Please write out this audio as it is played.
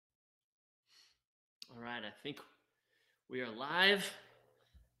right, I think we are live.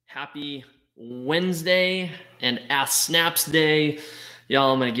 Happy Wednesday and Ask Snaps Day.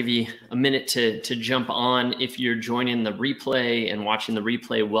 Y'all, I'm going to give you a minute to jump on. If you're joining the replay and watching the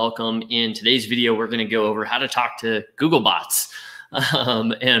replay, welcome. In today's video, we're going to go over how to talk to Google bots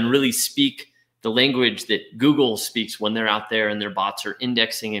and really speak the language that Google speaks when they're out there and their bots are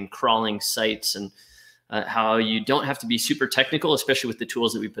indexing and crawling sites, and how you don't have to be super technical, especially with the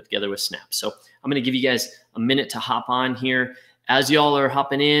tools that we put together with Snap. So I'm going to give you guys a minute to hop on here. As y'all are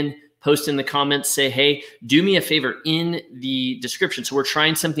hopping in, post in the comments, say, hey, do me a favor in the description. So we're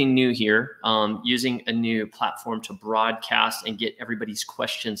trying something new here, using a new platform to broadcast and get everybody's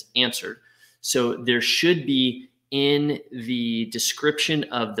questions answered. So there should be in the description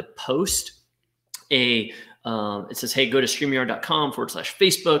of the post it says, hey, go to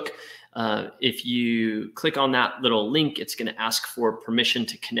StreamYard.com/Facebook. If you click on that little link, it's going to ask for permission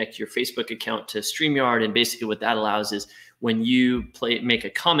to connect your Facebook account to StreamYard. And basically what that allows is when you make a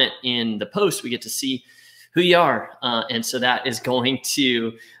comment in the post, we get to see who you are. And so that is going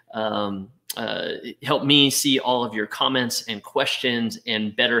to help me see all of your comments and questions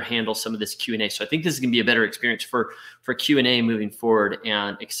and better handle some of this Q&A. So I think this is going to be a better experience for Q&A moving forward,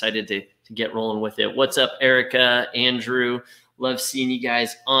 and excited to get rolling with it. What's up, Erica, Andrew? Love seeing you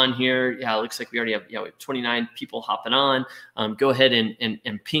guys on here. Yeah, it looks like we already have, we have 29 people hopping on. Go ahead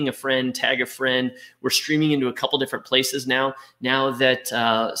and ping a friend, tag a friend. We're streaming into a couple different places now. Now that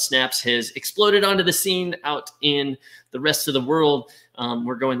Snaps has exploded onto the scene out in the rest of the world,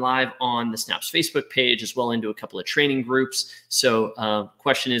 we're going live on the Snaps Facebook page as well into a couple of training groups. So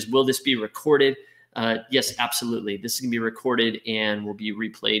question is, will this be recorded? Yes, absolutely. This is going to be recorded and will be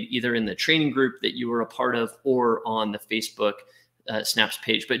replayed either in the training group that you were a part of or on the Facebook Snaps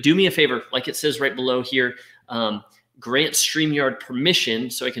page. But do me a favor, like it says right below here, grant StreamYard permission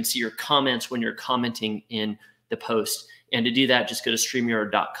so I can see your comments when you're commenting in the post. And to do that, just go to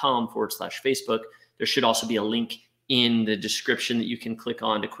StreamYard.com/Facebook. There should also be a link in the description that you can click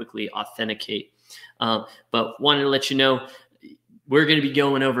on to quickly authenticate. But wanted to let you know, we're going to be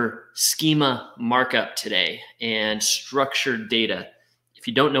going over schema markup today and structured data. If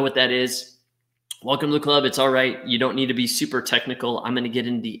you don't know what that is, welcome to the club. It's all right. You don't need to be super technical. I'm going to get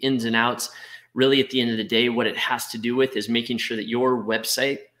into the ins and outs. Really, at the end of the day, what it has to do with is making sure that your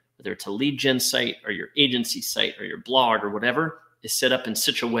website, whether it's a lead gen site or your agency site or your blog or whatever, is set up in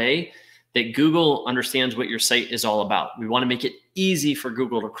such a way that Google understands what your site is all about. We want to make it easy for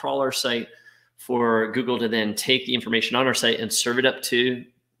Google to crawl our site, for Google to then take the information on our site and serve it up to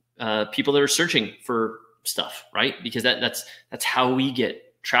people that are searching for stuff, right? Because that's how we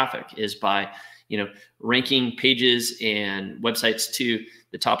get traffic, is by ranking pages and websites to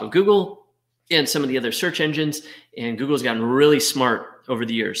the top of Google and some of the other search engines. And Google's gotten really smart over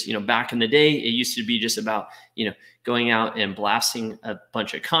the years. Back in the day, it used to be just about going out and blasting a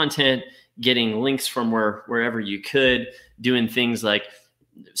bunch of content, getting links from wherever you could, doing things like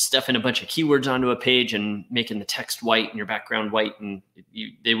stuffing a bunch of keywords onto a page and making the text white and your background white, and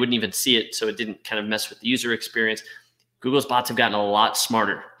they wouldn't even see it, so it didn't kind of mess with the user experience. Google's bots have gotten a lot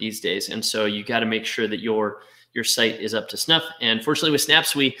smarter these days, and so you got to make sure that your site is up to snuff. And fortunately with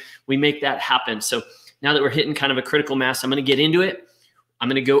Snaps, we make that happen. So now that we're hitting kind of a critical mass, I'm going to get into it. I'm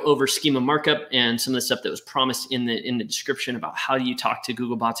going to go over schema markup and some of the stuff that was promised in the description about how do you talk to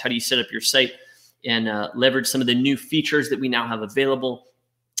Google bots, how do you set up your site, and leverage some of the new features that we now have available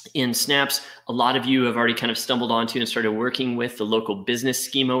in Snaps. A lot of you have already kind of stumbled onto and started working with the local business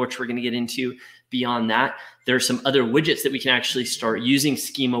schema, which we're going to get into. Beyond that, there are some other widgets that we can actually start using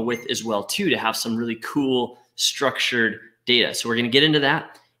schema with as well too, to have some really cool structured data. So we're going to get into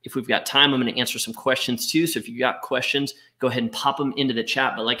that. If we've got time, I'm going to answer some questions too. So if you've got questions, go ahead and pop them into the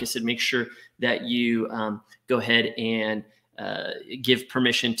chat. But like I said, make sure that you go ahead and give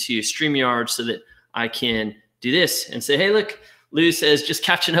permission to StreamYard so that I can do this and say, hey, look, Lou says, just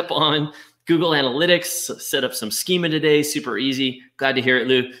catching up on Google Analytics, set up some schema today, super easy. Glad to hear it,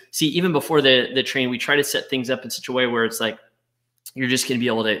 Lou. See, even before the train, we try to set things up in such a way where it's like, you're just going to be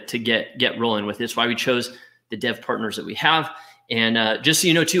able to get rolling with it. It's why we chose the dev partners that we have. And just so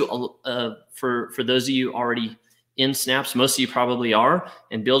you know too, for those of you already in Snaps, most of you probably are,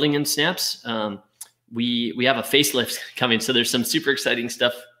 and building in Snaps, we have a facelift coming. So there's some super exciting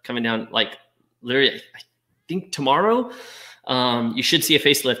stuff coming down, like literally, I think tomorrow. You should see a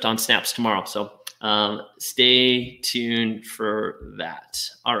facelift on Snaps tomorrow. So stay tuned for that.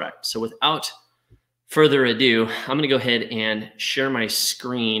 All right. So without further ado, I'm going to go ahead and share my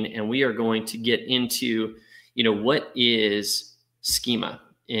screen, and we are going to get into, what is schema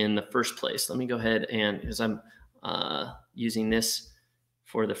in the first place. Let me go ahead and, as I'm using this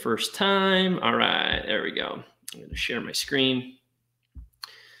for the first time. All right, there we go. I'm going to share my screen.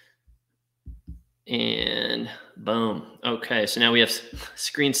 And boom. Okay, so now we have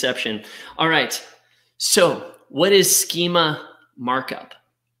screenception. All right, so what is schema markup?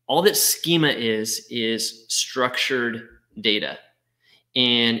 All that schema is structured data.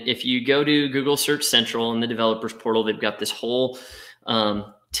 And if you go to Google Search Central in the developers portal, they've got this whole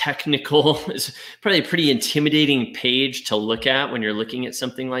technical, it's probably a pretty intimidating page to look at when you're looking at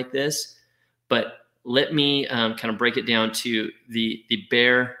something like this. But let me kind of break it down to the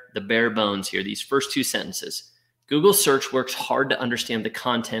bare bones here, these first two sentences. Google search works hard to understand the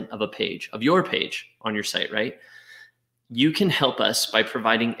content of a page, of your page on your site, right? You can help us by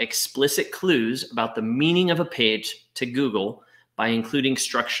providing explicit clues about the meaning of a page to Google by including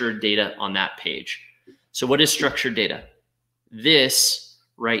structured data on that page. So what is structured data? This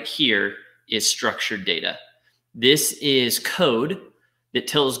right here is structured data. This is code that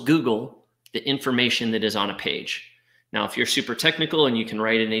tells Google the information that is on a page. Now, if you're super technical and you can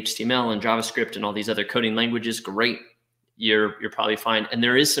write in HTML and JavaScript and all these other coding languages, great. You're probably fine. And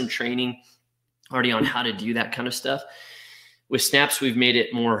there is some training already on how to do that kind of stuff. With Snaps, we've made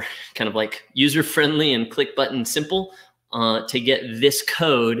it more kind of like user-friendly and click button simple to get this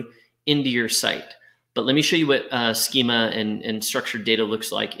code into your site. But let me show you what schema and structured data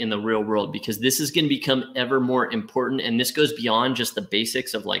looks like in the real world, because this is going to become ever more important. And this goes beyond just the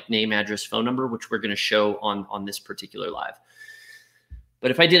basics of like name, address, phone number, which we're going to show on this particular live.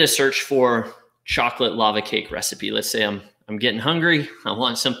 But if I did a search for chocolate lava cake recipe, let's say I'm getting hungry, I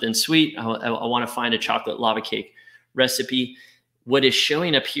want something sweet, I want to find a chocolate lava cake recipe. What is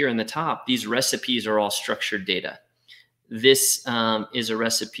showing up here in the top, these recipes are all structured data. This is a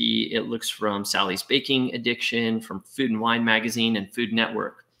recipe. It looks from Sally's Baking Addiction, from Food and Wine Magazine and Food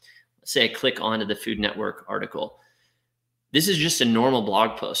Network. Let's say I click onto the Food Network article. This is just a normal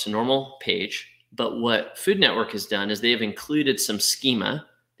blog post, a normal page. But what Food Network has done is they've included some schema.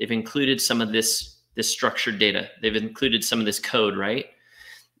 They've included some of this structured data. They've included some of this code, right?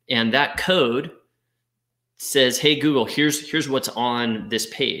 And that code says, hey, Google, here's what's on this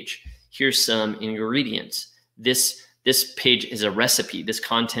page. Here's some ingredients. This page is a recipe. This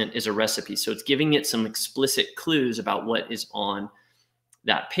content is a recipe. So it's giving it some explicit clues about what is on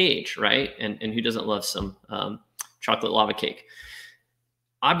that page, right? And who doesn't love some chocolate lava cake?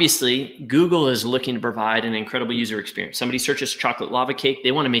 Obviously, Google is looking to provide an incredible user experience. Somebody searches chocolate lava cake.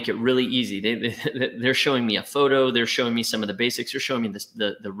 They want to make it really easy. They're showing me a photo. They're showing me some of the basics. They're showing me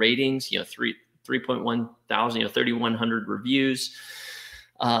the ratings, 3.1 thousand, 3,100 reviews.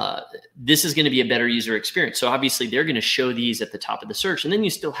 This is going to be a better user experience. So obviously they're going to show these at the top of the search. And then you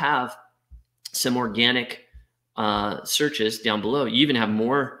still have some organic searches down below. You even have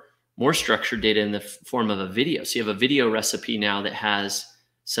more structured data in the form of a video. So you have a video recipe now that has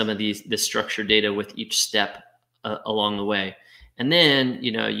some of this structured data with each step along the way. And then,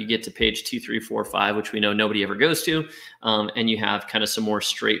 you get to page 2, 3, 4, 5, which we know nobody ever goes to. And you have kind of some more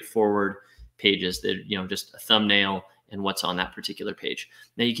straightforward pages that, just a thumbnail and what's on that particular page.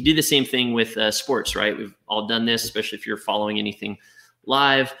 Now you can do the same thing with sports, right? We've all done this, especially if you're following anything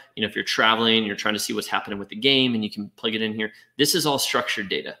live. If you're traveling, you're trying to see what's happening with the game and you can plug it in here. This is all structured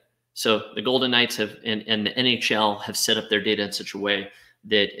data. So the Golden Knights and the NHL have set up their data in such a way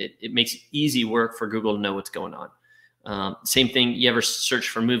that it makes easy work for Google to know what's going on. Same thing, you ever search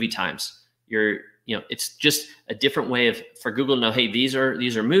for movie times. It's just a different way for Google to know, hey, these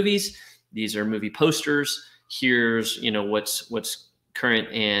are movies, these are movie posters. Here's what's current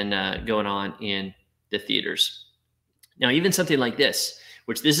and going on in the theaters. Now, even something like this,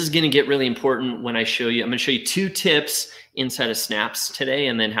 which this is going to get really important when I show you. I'm going to show you 2 tips inside of Snaps today,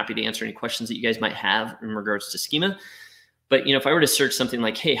 and then happy to answer any questions that you guys might have in regards to schema. But if I were to search something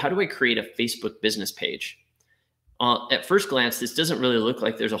like, hey, how do I create a Facebook business page? At first glance, this doesn't really look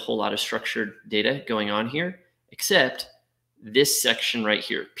like there's a whole lot of structured data going on here, except this section right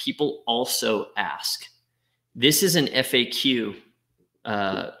here. People also ask. This is an FAQ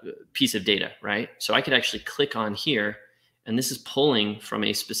piece of data, right? So I could actually click on here, and this is pulling from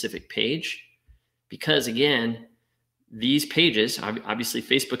a specific page because, again, these pages, obviously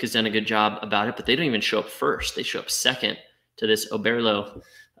Facebook has done a good job about it, but they don't even show up first. They show up second to this Oberlo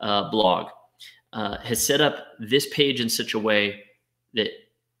blog. Has set up this page in such a way that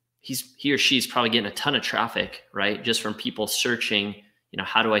he or she's probably getting a ton of traffic, right? Just from people searching,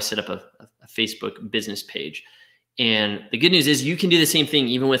 how do I set up a Facebook business page? And the good news is you can do the same thing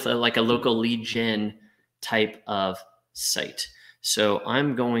even with a local lead gen type of site. So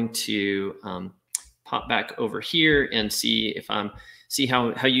I'm going to pop back over here and see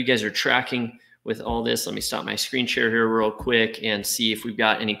how you guys are tracking with all this. Let me stop my screen share here real quick and see if we've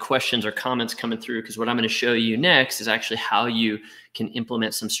got any questions or comments coming through, because what I'm going to show you next is actually how you can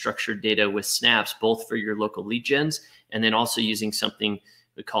implement some structured data with Snaps, both for your local lead gens and then also using something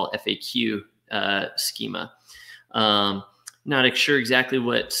we call FAQ schema. Not sure exactly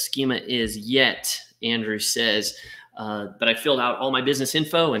what schema is yet, Andrew says, but I filled out all my business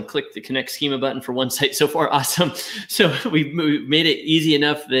info and clicked the connect schema button for one site so far. Awesome. So we've made it easy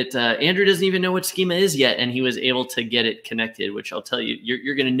enough that Andrew doesn't even know what schema is yet, and he was able to get it connected, which I'll tell you,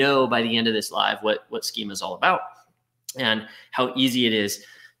 you're going to know by the end of this live what schema is all about and how easy it is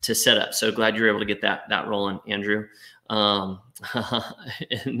to set up. So glad you're able to get that rolling, Andrew. And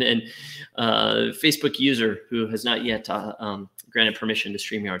then Facebook user who has not yet granted permission to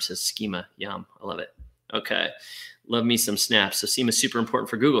StreamYard says schema. Yum. I love it. Okay. Love me some Snaps. So schema is super important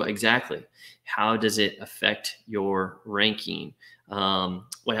for Google. Exactly. How does it affect your ranking?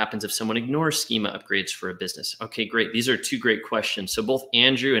 What happens if someone ignores schema upgrades for a business? Okay, great. These are two great questions. So both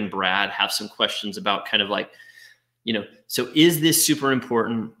Andrew and Brad have some questions about kind of like, so is this super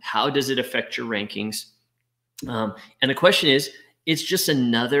important? How does it affect your rankings? And the question is, it's just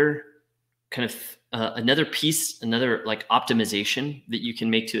another kind of another piece, another like optimization that you can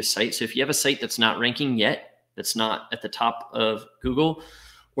make to a site. So if you have a site that's not ranking yet, that's not at the top of Google,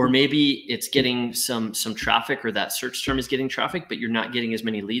 or maybe it's getting some traffic, or that search term is getting traffic, but you're not getting as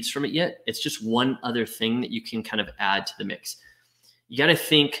many leads from it yet. It's just one other thing that you can kind of add to the mix. You got to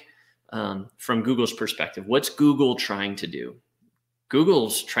think from Google's perspective. What's Google trying to do?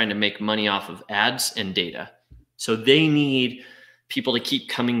 Google's trying to make money off of ads and data. So they need people to keep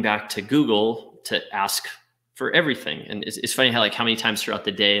coming back to Google to ask for everything. And it's funny how many times throughout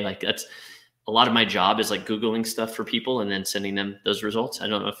the day, like that's a lot of my job is like Googling stuff for people and then sending them those results. I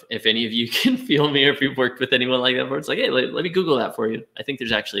don't know if any of you can feel me, or if you've worked with anyone like that where it's like, hey, let me Google that for you. I think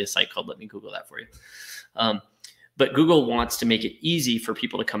there's actually a site called Let Me Google That For You. But Google wants to make it easy for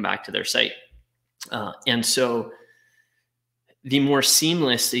people to come back to their site. And so the more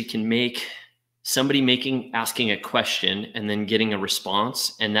seamless they can make somebody asking a question and then getting a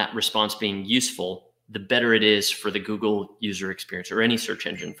response, and that response being useful, the better it is for the Google user experience, or any search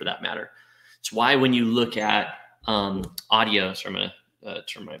engine for that matter. It's why when you look at audio, so I'm going to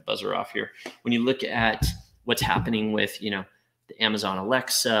turn my buzzer off here. When you look at what's happening with, the Amazon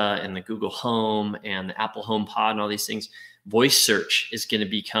Alexa and the Google Home and the Apple HomePod and all these things, voice search is going to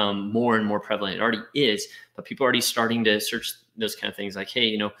become more and more prevalent. It already is, but people are already starting to search those kind of things like,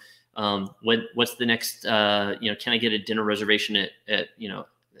 hey, what's the next, can I get a dinner reservation at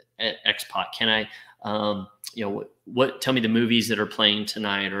XPOT? Can I, tell me the movies that are playing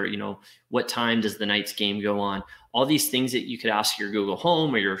tonight, or, what time does the night's game go on? All these things that you could ask your Google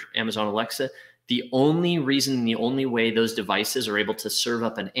Home or your Amazon Alexa. The only way those devices are able to serve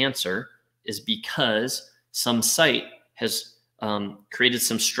up an answer is because some site has created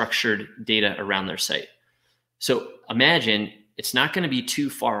some structured data around their site. So imagine it's not going to be too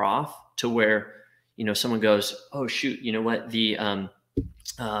far off to where, someone goes, oh shoot, you know what? It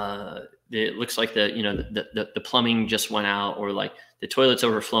looks like the plumbing just went out, or like the toilet's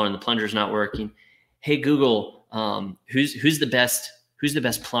overflowing, the plunger's not working. Hey Google, who's the best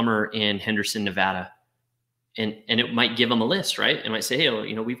plumber in Henderson, Nevada? And it might give them a list, right? It might say, hey,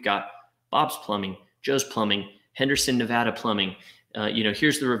 we've got Bob's Plumbing, Joe's Plumbing, Henderson, Nevada Plumbing.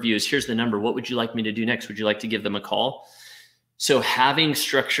 Here's the reviews, here's the number. What would you like me to do next? Would you like to give them a call? So having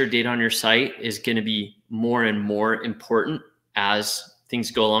structured data on your site is going to be more and more important as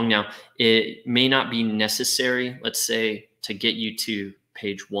things go along. Now, it may not be necessary, let's say, to get you to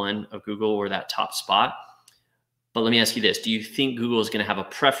page 1 of Google or that top spot. But let me ask you this. Do you think Google is going to have a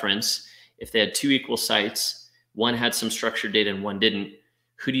preference if they had 2 equal sites, one had some structured data and one didn't?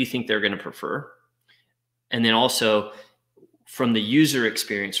 Who do you think they're going to prefer? And then also, from the user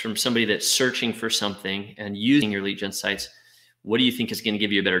experience, from somebody that's searching for something and using your lead gen sites, what do you think is going to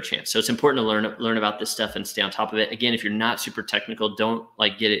give you a better chance? So it's important to learn about this stuff and stay on top of it. Again, if you're not super technical, don't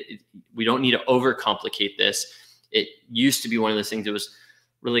get it. We don't need to overcomplicate this. It used to be one of those things that was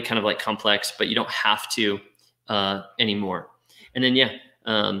really kind of like complex, but you don't have to anymore. And then,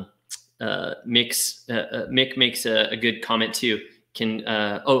 Mick makes a good comment too.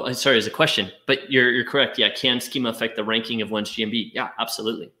 Sorry, as a question, but you're correct. Yeah. Can schema affect the ranking of one's GMB? Yeah,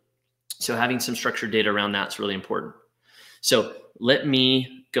 absolutely. So having some structured data around that's really important. So let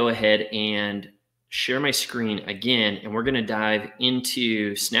me go ahead and share my screen again, and we're going to dive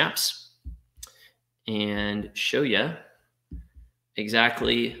into Snaps and show you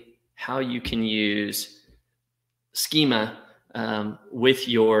exactly how you can use schema with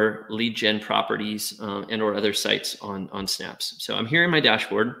your lead gen properties and or other sites on Snaps. So I'm here in my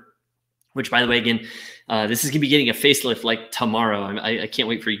dashboard. which, by the way, again, this is going to be getting a facelift like tomorrow. I can't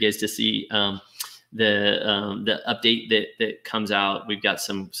wait for you guys to see the update that comes out. We've got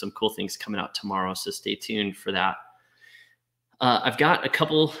some cool things coming out tomorrow, so stay tuned for that. I've got a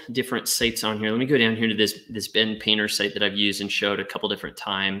couple different sites on here. Let me go down here to this Ben Painter site that I've used and showed a couple different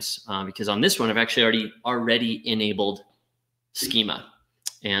times, because on this one I've actually already enabled Schema.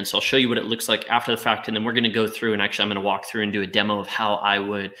 And so I'll show you what it looks like after the fact, and then we're going to go through and actually I'm going to walk through and do a demo of how I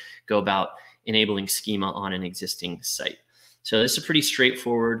would go about enabling Schema on an existing site. So this is a pretty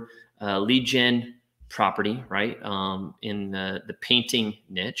straightforward lead gen property, right? In the painting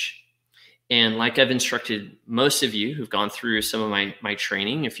niche. And like I've instructed most of you who've gone through some of my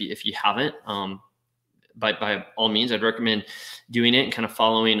training, if you haven't, by all means, I'd recommend doing it and kind of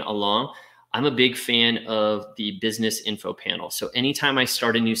following along. I'm a big fan of the business info panel. So anytime I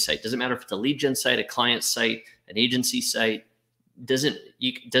start a new site, doesn't matter if it's a lead gen site, a client site, an agency site, doesn't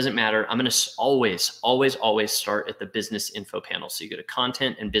matter. I'm going to always start at the business info panel. So you go to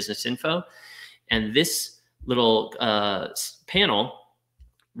content and business info, and this little panel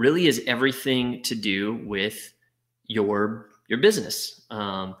really is everything to do with your business.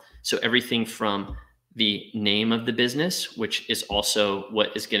 So everything from the name of the business, which is also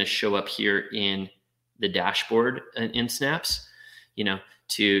what is going to show up here in the dashboard in Snaps,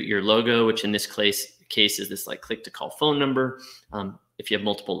 to your logo, which in this case is this like click to call phone number. If you have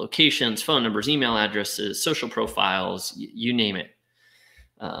multiple locations, phone numbers, email addresses, social profiles, you name it.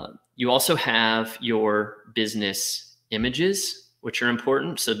 You also have your business images, which are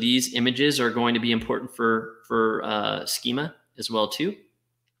important. So these images are going to be important for Schema as well too.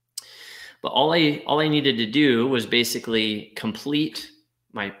 But all I needed to do was basically complete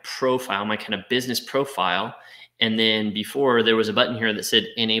my profile, my kind of business profile. And then before, there was a button here that said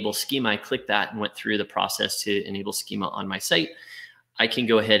enable Schema. I clicked that and went through the process to enable Schema on my site. I can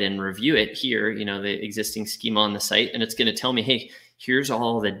go ahead and review it here, the existing Schema on the site, and it's going to tell me, hey, here's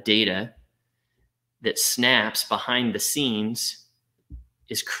all the data that Snaps behind the scenes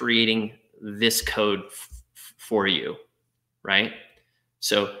is creating this code for you, right?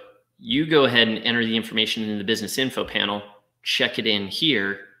 So you go ahead and enter the information in the business info panel, check it in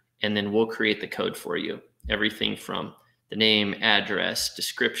here, and then we'll create the code for you. Everything from the name, address,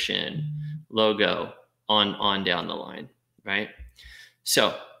 description, logo, on down the line, right?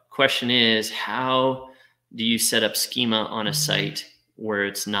 So question is, how do you set up Schema on a site where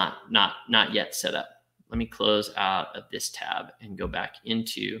it's not yet set up? Let me close out of this tab and go back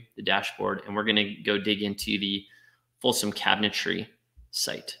into the dashboard, and we're going to go dig into the Folsom Cabinetry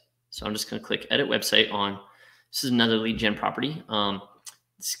site. So I'm just going to click edit website on, this is another lead gen property.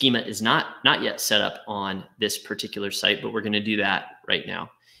 Schema is not yet set up on this particular site, but we're going to do that right now.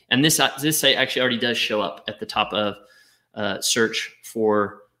 And this site actually already does show up at the top of search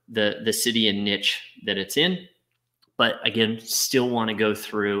for the city and niche that it's in. But again, still want to go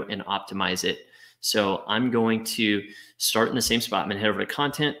through and optimize it. So I'm going to start in the same spot. I'm going to head over to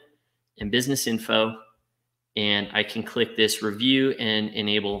content and business info, and I can click this review and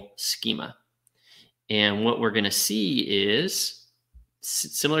enable Schema. And what we're going to see is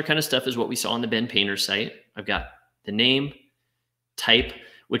similar kind of stuff as what we saw on the Ben Painter site. I've got the name, type,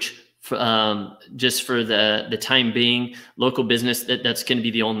 which just for the time being, local business, that's going to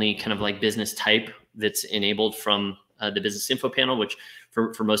be the only kind of like business type that's enabled from the business info panel, which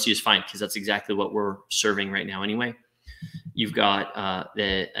for most of you is fine because that's exactly what we're serving right now anyway. You've got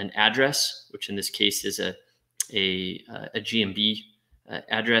an address, which in this case is a GMB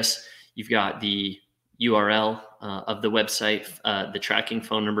address. You've got the URL of the website, the tracking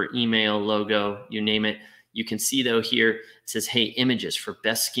phone number, email, logo, you name it. You can see though here, it says, hey, images for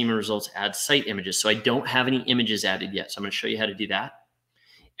best Schema results, add site images. So I don't have any images added yet. So I'm going to show you how to do that.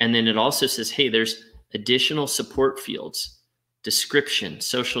 And then it also says, hey, there's additional support fields, description,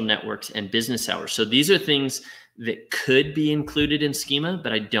 social networks, and business hours. So these are things that could be included in Schema,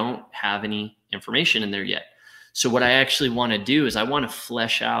 but I don't have any information in there yet. So what I actually want to do is I want to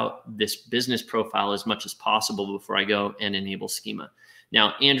flesh out this business profile as much as possible before I go and enable Schema.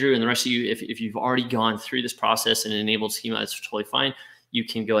 Now, Andrew and the rest of you, if you've already gone through this process and enabled Schema, that's totally fine. You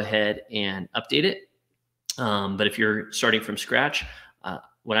can go ahead and update it. But if you're starting from scratch,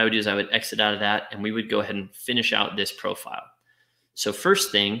 what I would do is I would exit out of that and we would go ahead and finish out this profile. So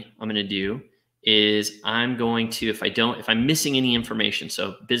first thing I'm going to do is I'm going to, if I'm missing any information,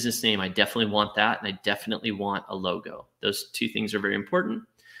 so business name, I definitely want that. And I definitely want a logo. Those two things are very important.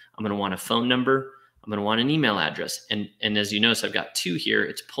 I'm going to want a phone number. I'm going to want an email address. And as you notice, I've got two here.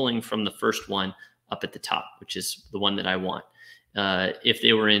 It's pulling from the first one up at the top, which is the one that I want. If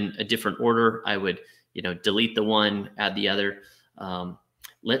they were in a different order, I would, delete the one, add the other.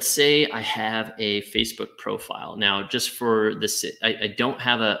 let's say I have a Facebook profile. Now, just for this, I don't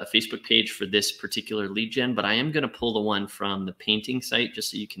have a Facebook page for this particular lead gen, but I am going to pull the one from the painting site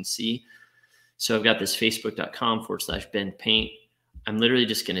just so you can see. So I've got this facebook.com/Ben Paint. I'm literally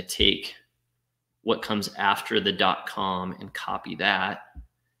just going to take what comes after the .com and copy that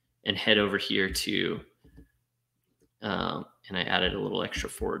and head over here to, and I added a little extra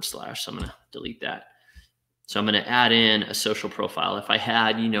 /, so I'm going to delete that. So I'm going to add in a social profile. If I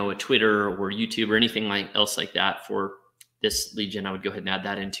had, you know, a Twitter or YouTube or anything else like that for this lead gen, I would go ahead and add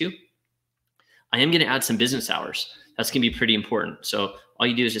that in too. I am going to add some business hours. That's going to be pretty important. So all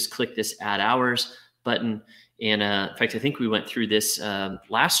you do is just click this add hours button. And in fact, I think we went through this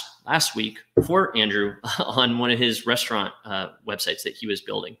last week for Andrew on one of his restaurant websites that he was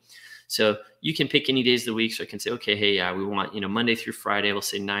building. So you can pick any days of the week. So I can say, okay, hey, yeah, we want, you know, Monday through Friday, we'll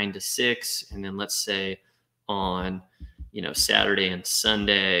say 9 to 6. And then let's say on, you know, Saturday and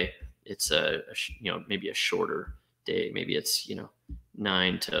Sunday, it's you know, maybe a shorter day. Maybe it's, you know,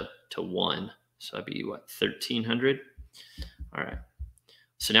 9 to 1. So that'd be what, 1,300. All right.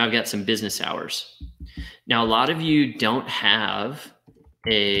 So now I've got some business hours. Now, a lot of you don't have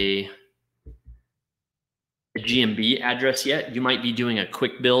a GMB address yet. You might be doing a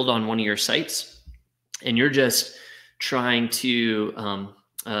quick build on one of your sites, and you're just trying to,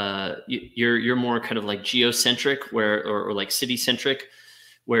 you're more kind of like geocentric or like city centric,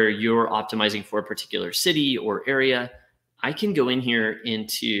 where you're optimizing for a particular city or area. I can go in here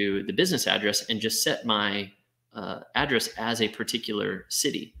into the business address and just set my address as a particular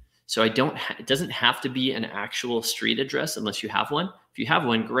city. So it doesn't have to be an actual street address unless you have one. If you have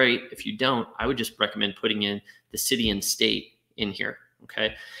one, great. If you don't, I would just recommend putting in the city and state in here,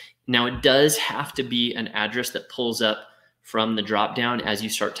 okay? Now it does have to be an address that pulls up from the dropdown as you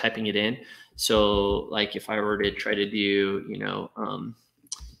start typing it in. So like if I were to try to do, you know,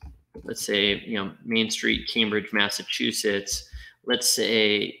 let's say, you know, Main Street, Cambridge, Massachusetts, let's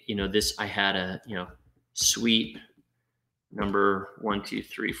say, you know, this, I had a, you know, suite number 1, 2,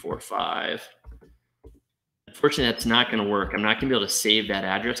 3, 4, 5. Unfortunately, that's not going to work. I'm not going to be able to save that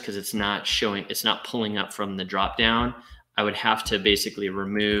address because it's not showing, it's not pulling up from the drop down. I would have to basically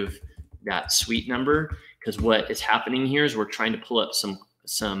remove that suite number, because what is happening here is we're trying to pull up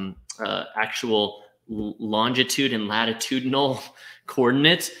some actual longitude and latitudinal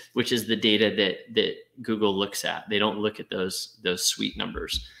coordinates, which is the data that Google looks at. They don't look at those suite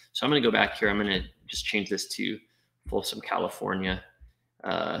numbers. So I'm going to go back here. I'm going to just change this to Folsom, California,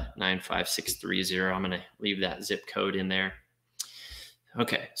 95630. I'm going to leave that zip code in there.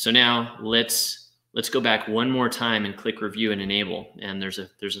 Okay, so now let's go back one more time and click review and enable. And there's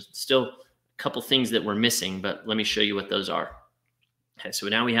still a couple things that we're missing, but let me show you what those are. Okay, so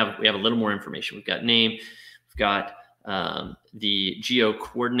now we have a little more information. We've got name, we've got the geo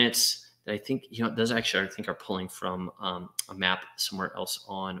coordinates that I think, you know, those actually I think are pulling from a map somewhere else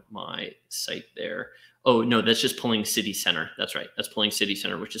on my site there. Oh, no, that's just pulling city center. That's right. That's pulling city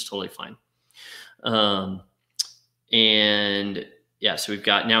center, which is totally fine. And yeah, so we've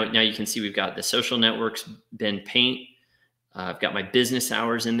got, now you can see we've got the social networks, Ben Paint. I've got my business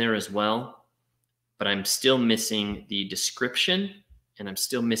hours in there as well, but I'm still missing the description and I'm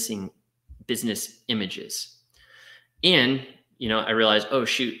still missing business images. And, you know, I realized, oh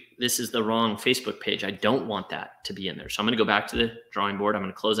shoot, this is the wrong Facebook page. I don't want that to be in there. So I'm going to go back to the drawing board. I'm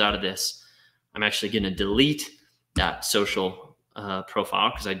going to close out of this. I'm actually going to delete that social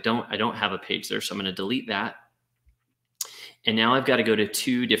profile because I don't have a page there. So I'm going to delete that. And now I've got to go to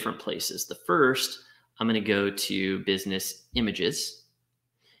two different places. The first, I'm going to go to business images,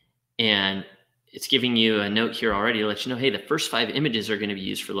 and it's giving you a note here already to let you know, hey, the first 5 images are going to be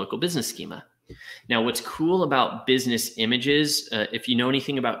used for local business schema. Now, what's cool about business images, if you know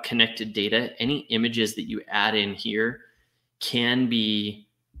anything about connected data, any images that you add in here can be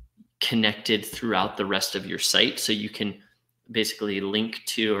connected throughout the rest of your site. So you can basically link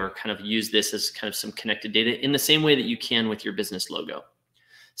to or kind of use this as kind of some connected data in the same way that you can with your business logo.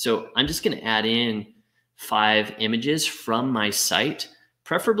 So I'm just going to add in 5 images from my site,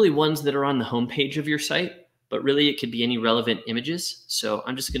 preferably ones that are on the homepage of your site, but really it could be any relevant images. So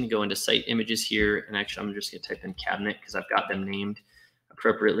I'm just going to go into site images here. And actually, I'm just going to type in cabinet because I've got them named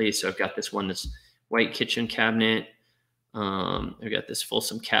appropriately. So I've got this one, this white kitchen cabinet. I've got this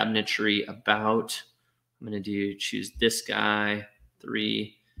Folsom cabinetry about. I'm going to choose this guy,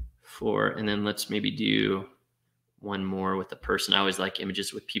 3, 4, and then let's maybe do one more with the person. I always like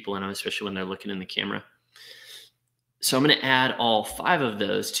images with people in them, especially when they're looking in the camera. So I'm going to add all 5 of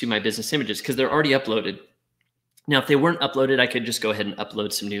those to my business images because they're already uploaded. Now, if they weren't uploaded, I could just go ahead and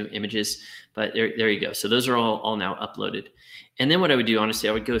upload some new images, but there you go. So those are all now uploaded. And then what I would do, honestly,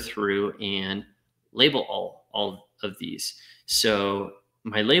 I would go through and label all of these. So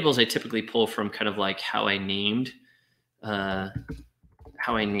my labels, I typically pull from kind of like how I named the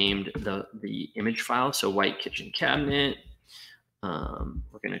image file. So white kitchen cabinet.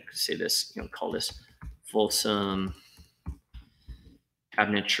 We're going to say this, call this Folsom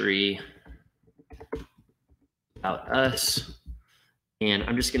cabinetry about us. And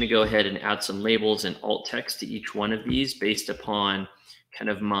I'm just going to go ahead and add some labels and alt text to each one of these based upon kind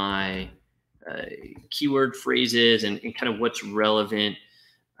of my keyword phrases and kind of what's relevant.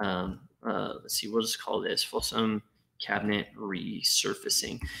 Let's see, we'll just call this Folsom cabinet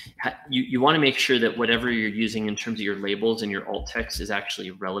resurfacing. You want to make sure that whatever you're using in terms of your labels and your alt text is actually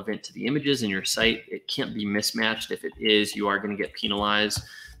relevant to the images in your site. It can't be mismatched. If it is, you are going to get penalized.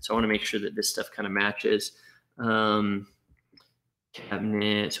 So I want to make sure that this stuff kind of matches.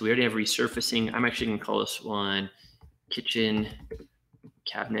 Cabinet. So we already have resurfacing. I'm actually going to call this one kitchen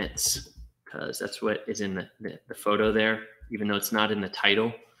cabinets because that's what is in the photo there, even though it's not in the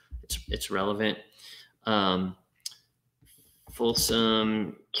title. It's relevant.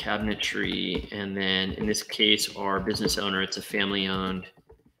 Folsom cabinetry, and then in this case, our business owner, it's a family-owned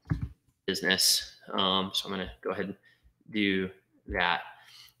business. So I'm going to go ahead and do that.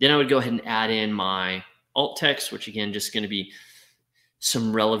 Then I would go ahead and add in my alt text, which again, just going to be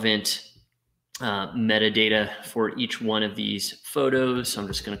some relevant metadata for each one of these photos. So I'm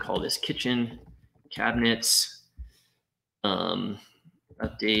just going to call this kitchen cabinets,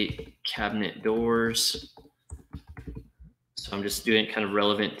 update cabinet doors. So I'm just doing kind of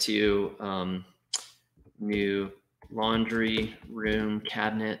relevant to new laundry room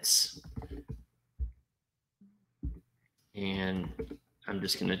cabinets. And I'm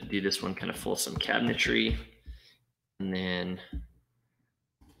just going to do this one kind of Folsom cabinetry. And then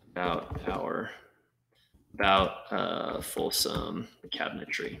about Folsom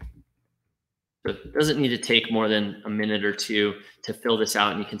cabinetry. So it doesn't need to take more than a minute or two to fill this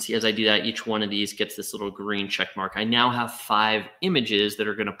out. And you can see as I do that, each one of these gets this little green check mark. I now have 5 images that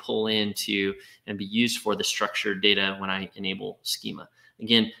are going to pull into and be used for the structured data when I enable Schema.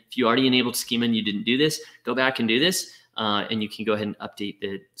 Again, if you already enabled Schema and you didn't do this, go back and do this, and you can go ahead and update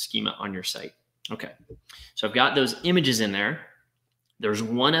the Schema on your site. Okay, so I've got those images in there. There's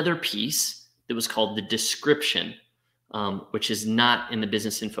one other piece that was called the description, which is not in the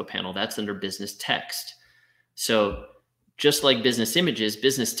business info panel. That's under business text. So just like business images,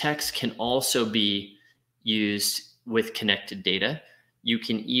 business text can also be used with connected data. You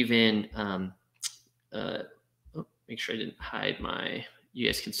can even, make sure I didn't hide you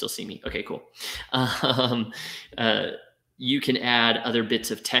guys can still see me. Okay, cool. You can add other bits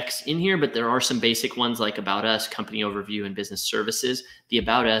of text in here, but there are some basic ones like About Us, Company Overview, and Business Services. The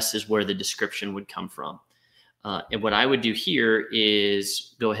About Us is where the description would come from. And what I would do here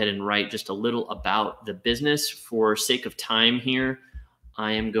is go ahead and write just a little about the business. For sake of time here,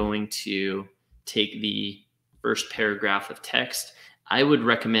 I am going to take the first paragraph of text. I would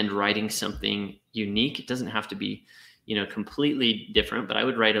recommend writing something unique. It doesn't have to be, completely different, but I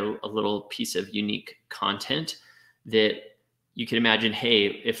would write a little piece of unique content that you can imagine, hey,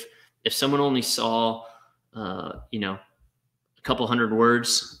 if someone only saw, a couple hundred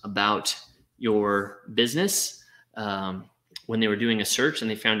words about your business when they were doing a search and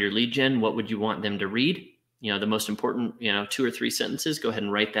they found your lead gen, what would you want them to read? The most important, 2 or 3 sentences, go ahead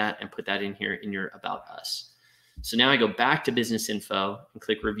and write that and put that in here in your About Us. So now I go back to business info and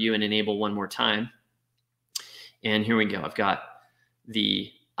click review and enable one more time. And here we go. I've got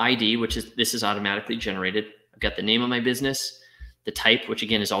the ID, this is automatically generated. I've got the name of my business, the type, which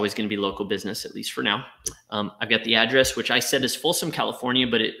again is always going to be local business, at least for now. I've got the address, which I said is Folsom, California,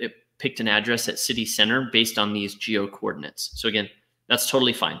 but it picked an address at City Center based on these geo coordinates. So again, that's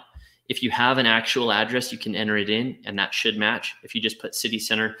totally fine. If you have an actual address, you can enter it in and that should match. If you just put City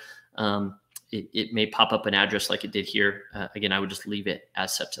Center, it may pop up an address like it did here. Again, I would just leave it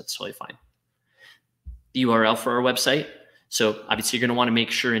as such. That's totally fine. The URL for our website. So obviously you're going to want to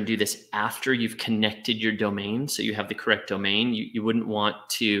make sure and do this after you've connected your domain. So you have the correct domain. You wouldn't want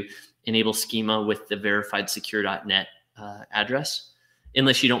to enable Schema with the verifiedsecure.net address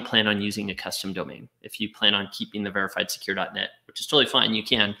unless you don't plan on using a custom domain. If you plan on keeping the verifiedsecure.net, which is totally fine, you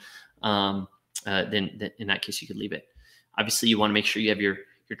can, then in that case, you could leave it. Obviously you want to make sure you have your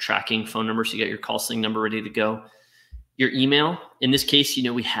tracking phone number. So you got your call sling number ready to go. Your email, in this case,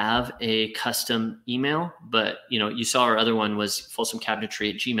 we have a custom email, but you saw our other one was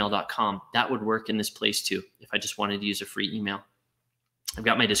folsomcabinetry@gmail.com. That would work in this place too, if I just wanted to use a free email. I've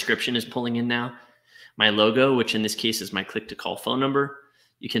got my description is pulling in now. my logo, which in this case is my click to call phone number.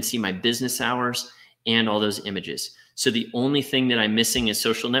 You can see my business hours and all those images. So the only thing that I'm missing is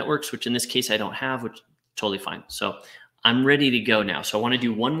social networks, which in this case I don't have, which is totally fine. So I'm ready to go now. So I want to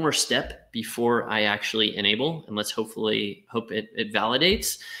do one more step before I actually enable, and let's hope it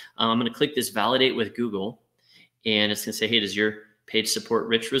validates. I'm going to click this validate with Google, and it's going to say, hey, does your page support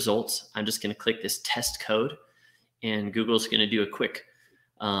rich results? I'm just going to click this test code, and Google's going to do a quick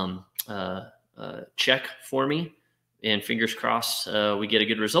check for me. And fingers crossed, we get a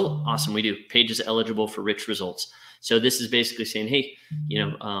good result. Awesome, we do. Page is eligible for rich results. So this is basically saying, hey,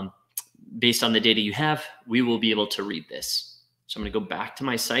 based on the data you have, we will be able to read this. So I'm going to go back to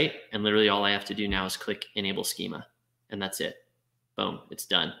my site, and literally all I have to do now is click enable schema, and that's it. Boom, it's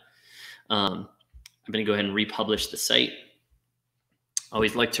done. I'm going to go ahead and republish the site. I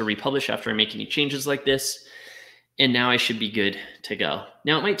always like to republish after I make any changes like this. And now I should be good to go.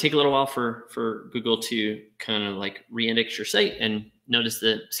 Now it might take a little while for Google to kind of like re-index your site and notice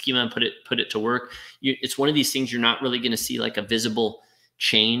the schema and put it to work. It's one of these things you're not really going to see like a visible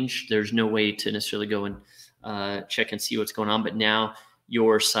change. There's no way to necessarily go and check and see what's going on. But now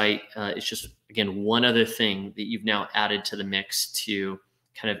your site is just, again, one other thing that you've now added to the mix to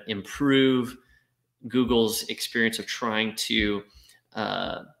kind of improve Google's experience of trying to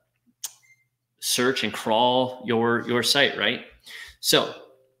search and crawl your site, right? So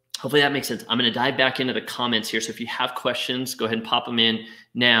hopefully that makes sense. I'm going to dive back into the comments here. So if you have questions, go ahead and pop them in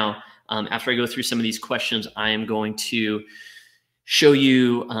now. After I go through some of these questions, I am going to show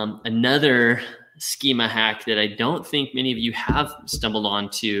you another schema hack that I don't think many of you have stumbled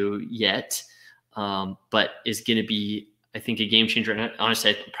onto yet, but is going to be, I think, a game changer. And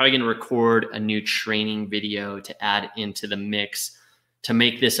honestly, I'm probably going to record a new training video to add into the mix to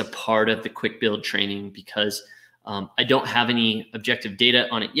make this a part of the quick build training, because I don't have any objective data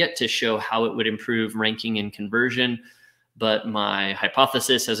on it yet to show how it would improve ranking and conversion. But my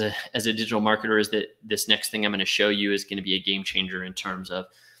hypothesis as a digital marketer is that this next thing I'm going to show you is going to be a game changer in terms of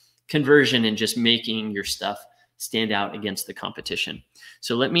conversion and just making your stuff stand out against the competition.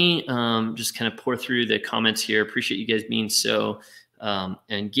 So let me just kind of pour through the comments here. Appreciate you guys being so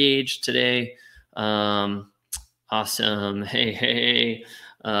engaged today. Awesome. Hey.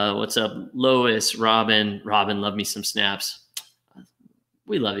 What's up, Lois, Robin, love me some snaps.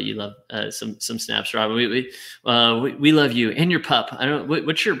 We love it. You love some snaps, Robin. We love you and your pup. I don't know,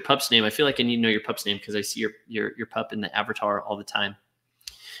 what's your pup's name? I feel like I need to know your pup's name because I see your pup in the avatar all the time.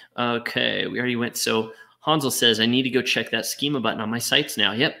 Okay, we already went. So Hansel says, I need to go check that schema button on my sites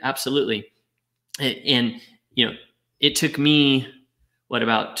now. Yep, absolutely. And it took me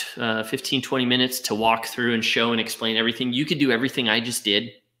about 15, 20 minutes to walk through and show and explain everything. You could do everything I just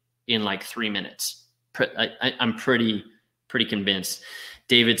did in like 3 minutes. I'm pretty convinced.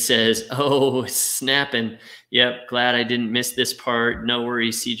 David says, oh, snapping. Yep, glad I didn't miss this part. No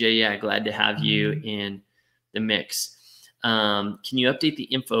worries, CJ. Yeah, glad to have you in the mix. Can you update the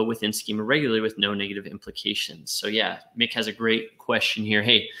info within schema regularly with no negative implications? So yeah, Mick has a great question here.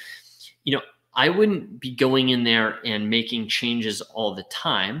 Hey, I wouldn't be going in there and making changes all the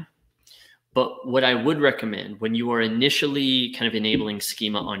time, but what I would recommend when you are initially kind of enabling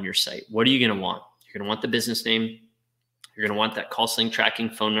schema on your site, what are you going to want? You're going to want the business name. You're going to want that call link tracking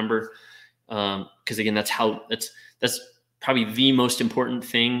phone number. Because again, that's probably the most important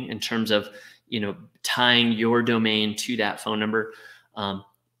thing in terms of, tying your domain to that phone number. An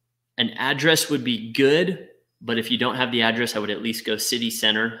address would be good. But if you don't have the address, I would at least go city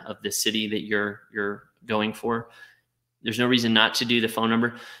center of the city that you're going for. There's no reason not to do the phone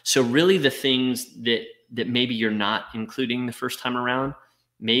number. So really the things that maybe you're not including the first time around,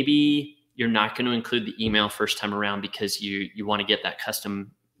 maybe you're not going to include the email first time around because you want to get that custom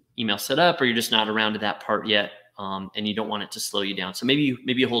email set up, or you're just not around to that part yet, and you don't want it to slow you down. So maybe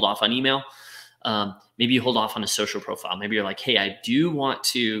you hold off on email. Maybe you hold off on a social profile. Maybe you're like, hey, I do want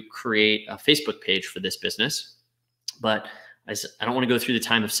to create a Facebook page for this business, but I don't want to go through the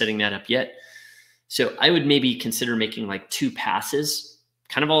time of setting that up yet. So I would maybe consider making like 2 passes,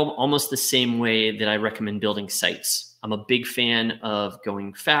 kind of almost the same way that I recommend building sites. I'm a big fan of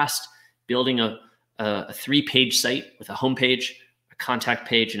going fast, building a 3-page site with a homepage, a contact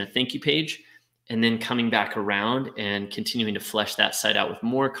page, and a thank you page, and then coming back around and continuing to flesh that site out with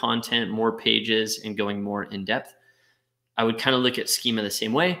more content, more pages, and going more in depth. I would kind of look at schema the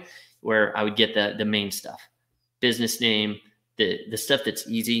same way, where I would get the main stuff, business name, the stuff that's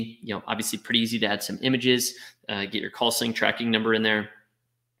easy, obviously pretty easy to add some images, get your call link tracking number in there,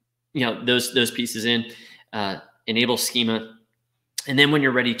 those pieces in, enable schema. And then when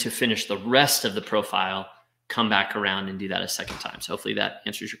you're ready to finish the rest of the profile, come back around and do that a second time. So hopefully that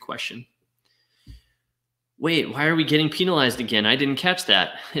answers your question. Wait, why are we getting penalized again? I didn't catch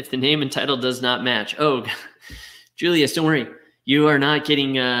that. If the name and title does not match. Oh, Julius, don't worry. You are not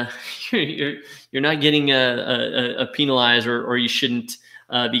getting you're not getting a penalized, or you shouldn't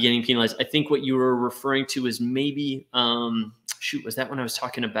be getting penalized. I think what you were referring to is maybe shoot, was that when I was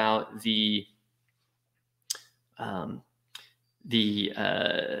talking about the name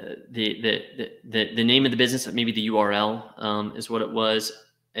of the business? Maybe the URL is what it was.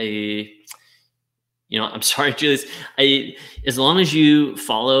 I'm sorry, Julius. As long as you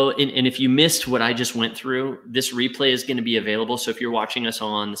follow, and if you missed what I just went through, this replay is going to be available. So if you're watching us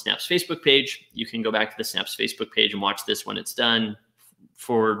on the Snaps Facebook page, you can go back to the Snaps Facebook page and watch this when it's done,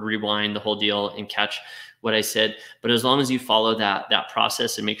 forward, rewind, the whole deal, and catch what I said. But as long as you follow that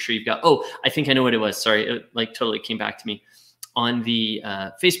process and make sure you've got, oh, I think I know what it was. Sorry, it totally came back to me on the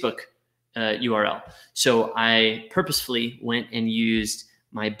Facebook URL. So I purposefully went and used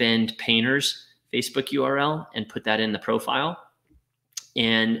my Bend Painters Facebook URL and put that in the profile,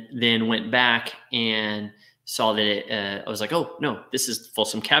 and then went back and saw that I was like, oh no, this is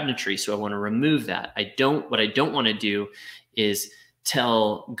Folsom Cabinetry, so I want to remove that. What I don't want to do is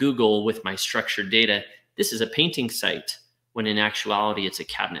tell Google with my structured data, this is a painting site, when in actuality it's a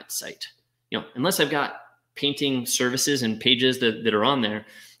cabinet site. Unless I've got painting services and pages that are on there,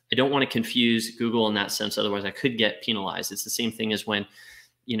 I don't want to confuse Google in that sense. Otherwise I could get penalized. It's the same thing as when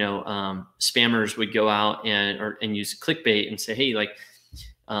spammers would go out and use clickbait and say, hey,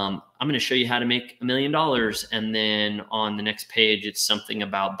 I'm going to show you how to make $1 million. And then on the next page, it's something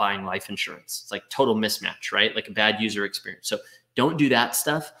about buying life insurance. It's like total mismatch, right? Like a bad user experience. So don't do that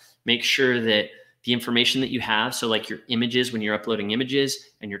stuff. Make sure that the information that you have, so like your images, when you're uploading images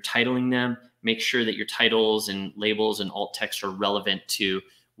and you're titling them, make sure that your titles and labels and alt text are relevant to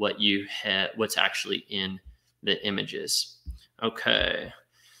what's actually in the images. Okay.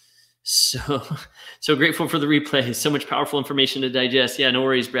 So grateful for the replay. So much powerful information to digest. Yeah, no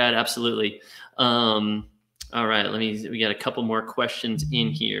worries, Brad. Absolutely. All right, we got a couple more questions in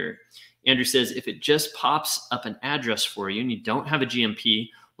here. Andrew says, if it just pops up an address for you and you don't have a GMP,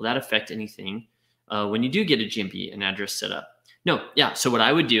 will that affect anything when you do get a GMP, an address set up? No. Yeah. So what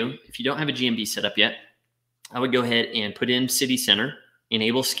I would do, if you don't have a GMP set up yet, I would go ahead and put in City Center,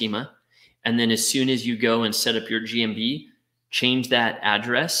 enable Schema. And then as soon as you go and set up your GMB, change that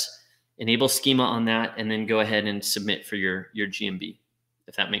address, enable Schema on that, and then go ahead and submit for your GMB,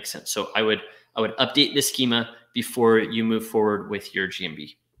 if that makes sense. So I would update the schema before you move forward with your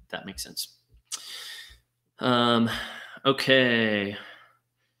GMB, if that makes sense. Okay.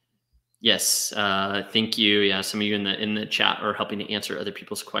 Yes. Thank you. Yeah. Some of you in the chat are helping to answer other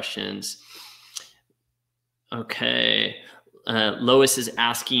people's questions. Okay. Lois is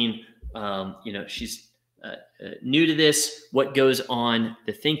asking, she's new to this, what goes on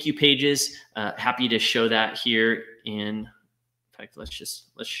the thank you pages. Happy to show that here in fact, let's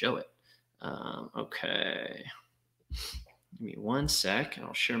show it. Okay. Give me one sec and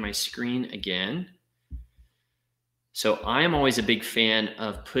I'll share my screen again. So I am always a big fan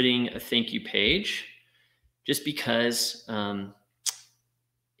of putting a thank you page, just because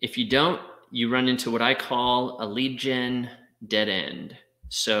if you don't, you run into what I call a lead gen dead end.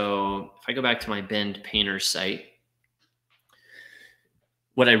 So if I go back to my Bend Painters site,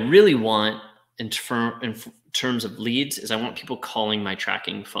 what I really want in terms of leads is I want people calling my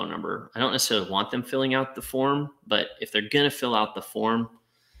tracking phone number. I don't necessarily want them filling out the form, but if they're going to fill out the form,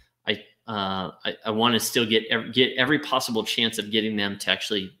 I want to still get every possible chance of getting them to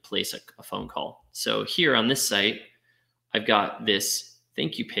actually place a phone call. So here on this site, I've got this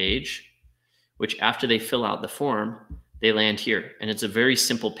thank you page, which after they fill out the form, they land here. And it's a very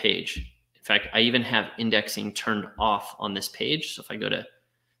simple page. In fact, I even have indexing turned off on this page. So if I go to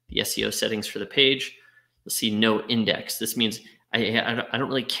the SEO settings for the page, you'll see no index. This means I don't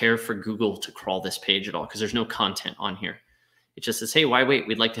really care for Google to crawl this page at all because there's no content on here. It just says, hey, why wait?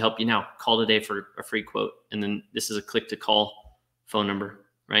 We'd like to help you now. Call today for a free quote. And then this is a click to call phone number,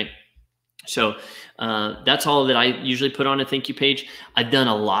 right? So that's all that I usually put on a thank you page. I've done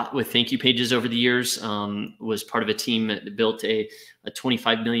a lot with thank you pages over the years. Was part of a team that built a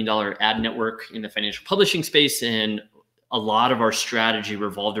 $25 million ad network in the financial publishing space. And a lot of our strategy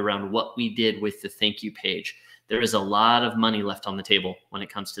revolved around what we did with the thank you page. There is a lot of money left on the table when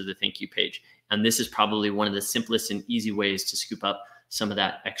it comes to the thank you page. And this is probably one of the simplest and easy ways to scoop up some of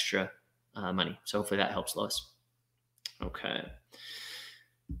that extra money. So hopefully that helps, Lois. Okay.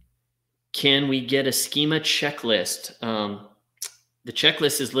 Can we get a schema checklist? The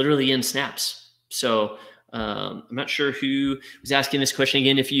checklist is literally in Snaps. So I'm not sure who was asking this question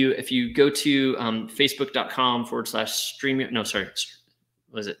again. If you go to facebook.com/StreamYard, no, sorry,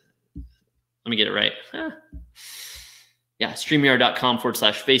 was it let me get it right. Yeah,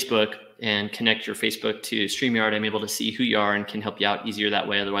 StreamYard.com/Facebook, and connect your Facebook to StreamYard. I'm able to see who you are and can help you out easier that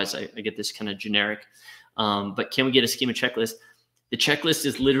way. Otherwise, I get this kind of generic. But can we get a schema checklist? The checklist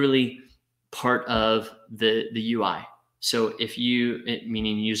is literally part of the UI. So if you,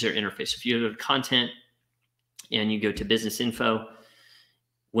 meaning user interface, if you go to content and you go to business info,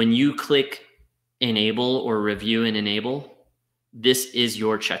 when you click enable or review and enable, this is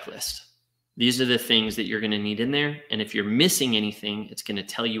your checklist. These are the things that you're going to need in there. And if you're missing anything, it's going to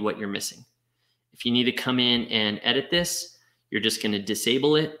tell you what you're missing. If you need to come in and edit this, you're just going to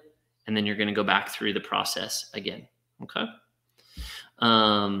disable it. And then you're going to go back through the process again. Okay.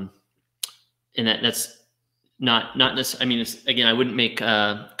 And that's not necessarily, I mean, it's, again, I wouldn't make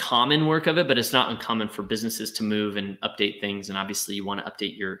common work of it, but it's not uncommon for businesses to move and update things. And obviously you want to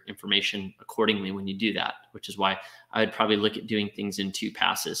update your information accordingly when you do that, which is why I would probably look at doing things in 2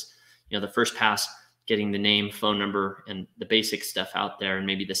 passes. You know, the first pass, getting the name, phone number, and the basic stuff out there. And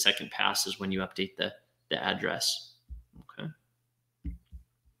maybe the second pass is when you update the address. Okay.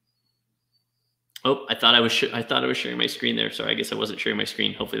 Oh, I thought I was sharing my screen there. Sorry, I guess I wasn't sharing my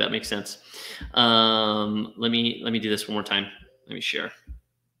screen. Hopefully that makes sense. Let me do this one more time. Let me share,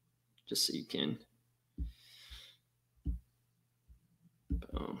 just so you can.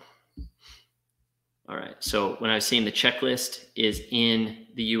 Boom. All right. So when I was saying the checklist is in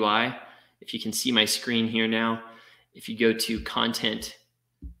the UI, if you can see my screen here now, if you go to content,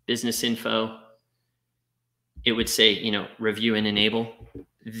 business info, it would say, you know, review and enable.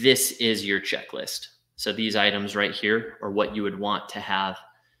 This is your checklist. So these items right here are what you would want to have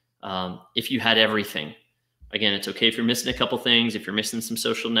if you had everything. Again, it's okay if you're missing a couple things, if you're missing some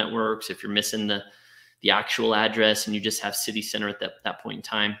social networks, if you're missing the actual address and you just have city center at that point in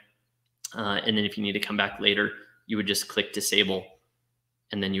time. And then if you need to come back later, you would just click disable,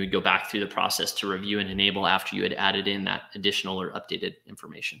 and then you would go back through the process to review and enable after you had added in that additional or updated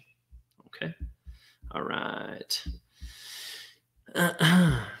information. Okay. All right.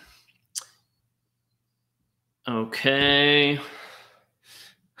 Okay.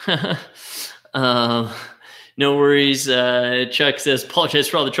 No worries. Chuck says, apologize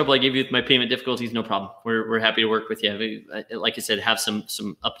for all the trouble I gave you with my payment difficulties. No problem. We're happy to work with you. Like I said, have some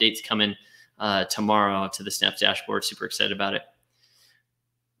updates coming tomorrow to the Snaps dashboard. Super excited about it.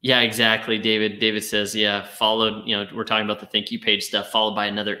 Yeah, exactly. David says, yeah, followed, you know, we're talking about the thank you page stuff, followed by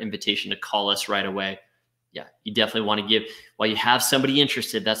another invitation to call us right away. Yeah, you definitely want to give, while you have somebody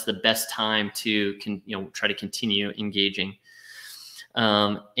interested, that's the best time to try to continue engaging.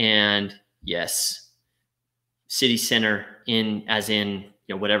 And yes, city center as in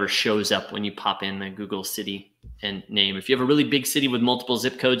whatever shows up when you pop in the Google city and name. If you have a really big city with multiple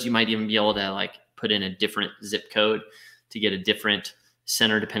zip codes, you might even be able to like put in a different zip code to get a different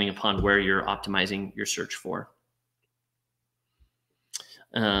center depending upon where you're optimizing your search for.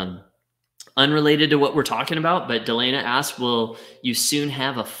 Unrelated to what we're talking about, but Delana asked, will you soon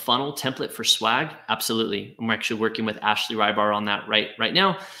have a funnel template for swag? Absolutely. I'm actually working with Ashley Rybar on that right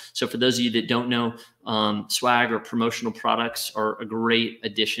now. So for those of you that don't know, swag or promotional products are a great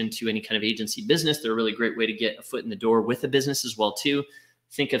addition to any kind of agency business. They're a really great way to get a foot in the door with a business as well too.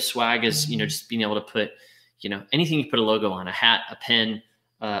 Think of swag as, just being able to put, anything you put a logo on, a hat, a pen,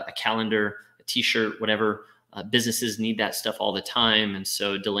 a calendar, a t-shirt, whatever. Businesses need that stuff all the time. And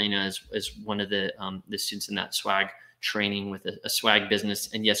so Delana is one of the students in that swag training with a swag business.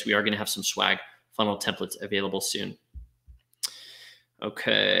 And yes, we are going to have some swag funnel templates available soon.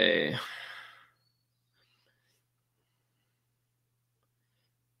 Okay.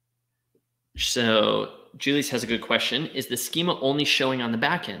 So Julie's has a good question. Is the schema only showing on the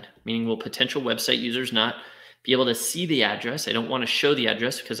back end? Meaning, will potential website users not be able to see the address? I don't want to show the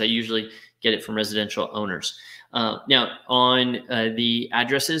address because I usually get it from residential owners. Now on the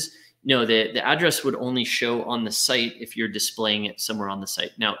addresses, no, the address would only show on the site if you're displaying it somewhere on the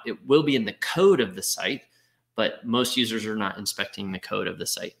site. Now it will be in the code of the site, but most users are not inspecting the code of the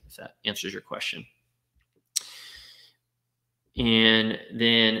site, if that answers your question. And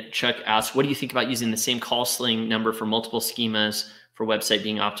then Chuck asks, what do you think about using the same call sling number for multiple schemas for website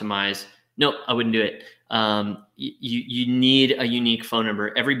being optimized? Nope, I wouldn't do it. You need a unique phone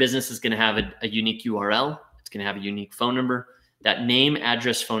number. Every business is going to have a unique URL. It's going to have a unique phone number. That name,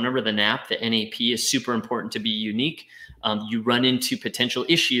 address, phone number, the NAP, the NAP is super important to be unique. You run into potential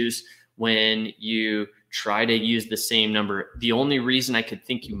issues when you try to use the same number. The only reason I could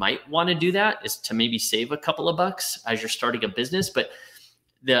think you might want to do that is to maybe save a couple of bucks as you're starting a business. But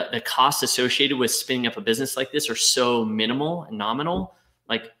the costs associated with spinning up a business like this are so minimal and nominal.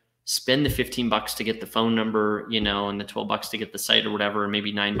 Like spend the 15 bucks to get the phone number, you know, and the 12 bucks to get the site or whatever, and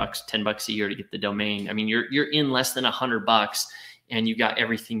maybe 9 bucks, 10 bucks a year to get the domain. I mean, you're in less than $100 and you got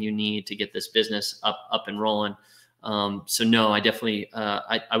everything you need to get this business up and rolling. So no, I definitely,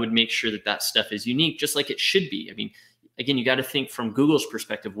 I would make sure that that stuff is unique, just like it should be. I mean, again, you got to think from Google's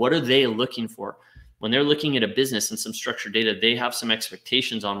perspective. What are they looking for? When they're looking at a business and some structured data, they have some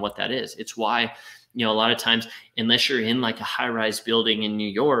expectations on what that is. It's why, you know, a lot of times, unless you're in like a high-rise building in New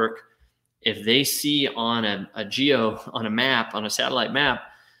York, if they see on on a map, on a satellite map,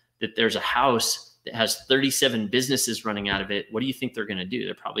 that there's a house that has 37 businesses running out of it, what do you think they're going to do?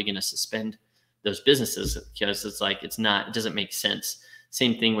 They're probably going to suspend those businesses because it's like, it doesn't make sense.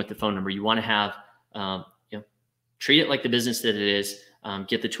 Same thing with the phone number. You want to have, you know, treat it like the business that it is,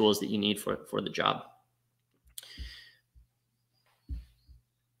 get the tools that you need for the job.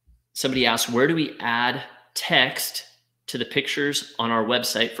 Somebody asked, where do we add text to the pictures on our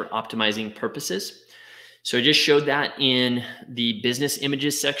website for optimizing purposes? So I just showed that in the business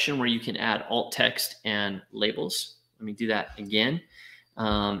images section where you can add alt text and labels. Let me do that again.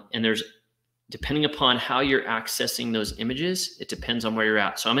 And there's, depending upon how you're accessing those images, it depends on where you're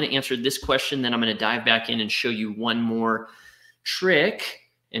at. So I'm going to answer this question, then I'm going to dive back in and show you one more trick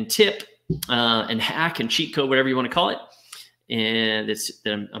and tip and hack and cheat code, whatever you want to call it. And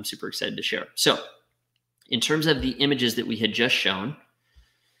that I'm super excited to share. So in terms of the images that we had just shown,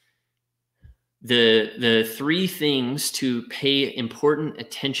 the three things to pay important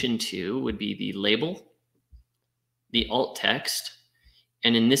attention to would be the label, the alt text,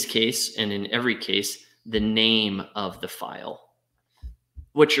 and in this case, and in every case, the name of the file.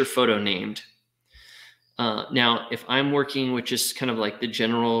 What's your photo named? Now, if I'm working with just kind of like the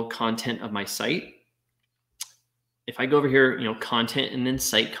general content of my site, if I go over here, you know, content and then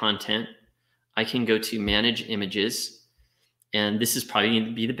site content, I can go to manage images. And this is probably going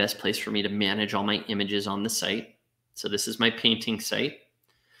to be the best place for me to manage all my images on the site. So this is my painting site.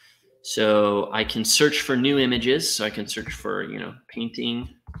 So I can search for new images. So I can search for, you know, painting.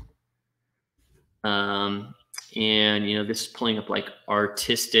 And, you know, this is pulling up like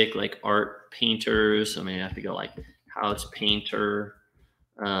artistic, like art painters. So maybe I have to go like house painter.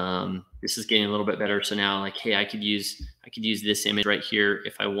 This is getting a little bit better. So now like, hey, I could use this image right here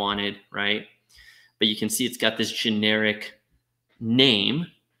if I wanted, right? But you can see it's got this generic name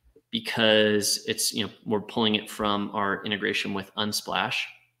because it's, you know, we're pulling it from our integration with Unsplash.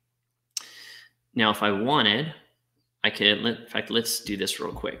 Now, if I wanted, I could, in fact, let's do this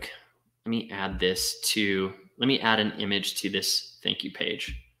real quick. Let me add an image to this thank you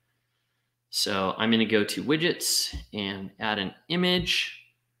page. So I'm going to go to widgets and add an image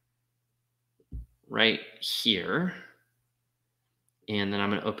right here. And then I'm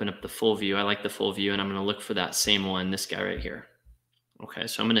going to open up the full view. I like the full view, and I'm going to look for that same one, this guy right here. Okay,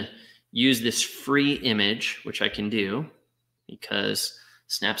 so I'm going to use this free image, which I can do because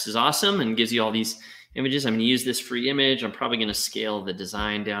Snaps is awesome and gives you all these images. I'm going to use this free image. I'm probably going to scale the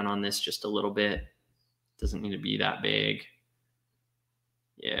design down on this just a little bit. Doesn't need to be that big.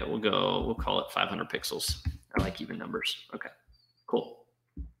 Yeah, we'll call it 500 pixels. I like even numbers. Okay, cool.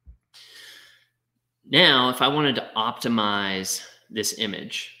 Now, if I wanted to optimize this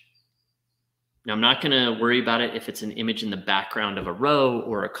image, now I'm not going to worry about it if it's an image in the background of a row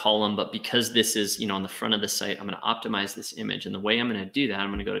or a column, but because this is, you know, on the front of the site, I'm going to optimize this image. And the way I'm going to do that, I'm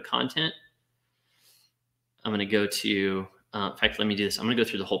going to go to content. I'm going to go to, in fact, let me do this. I'm going to go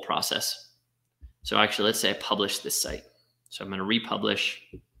through the whole process. So actually, let's say I publish this site. So I'm going to republish.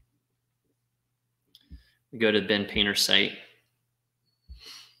 We go to the Ben Painter site,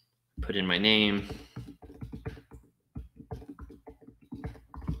 put in my name.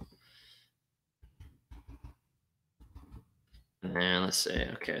 And let's say,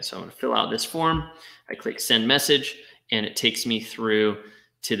 okay, so I'm going to fill out this form. I click send message, and it takes me through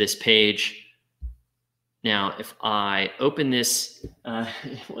to this page. Now, if I open this,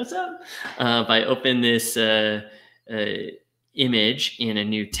 what's up? If I open this image in a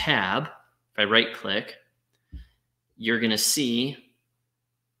new tab, if I right click, you're going to see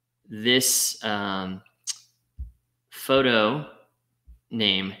this photo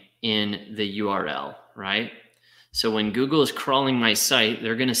name in the URL, right? So when Google is crawling my site,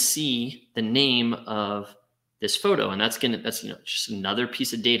 they're going to see the name of this photo, and that's you know, just another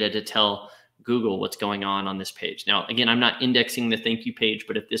piece of data to tell Google what's going on this page. Now, again, I'm not indexing the thank you page,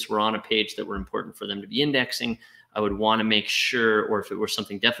 but if this were on a page that were important for them to be indexing, I would want to make sure, or if it were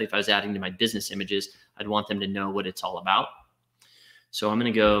something, definitely if I was adding to my business images, I'd want them to know what it's all about. So I'm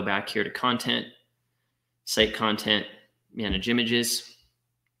going to go back here to content, site content, manage images.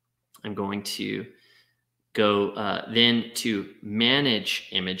 I'm going to Go then to manage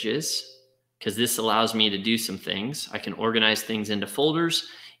images, because this allows me to do some things. I can organize things into folders,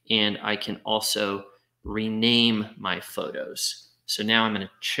 and I can also rename my photos. So now I'm going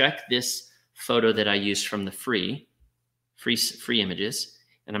to check this photo that I used from the free images,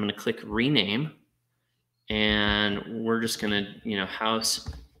 and I'm going to click rename, and we're just going to, house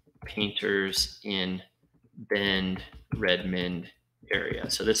painters in Bend, Redmond area.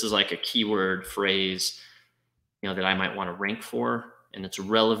 So this is like a keyword phrase, that I might want to rank for, and it's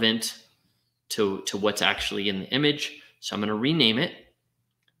relevant to what's actually in the image. So I'm going to rename it,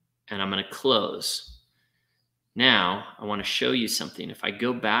 and I'm going to close. Now I want to show you something. If I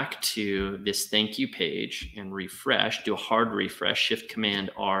go back to this thank you page and refresh, do a hard refresh, Shift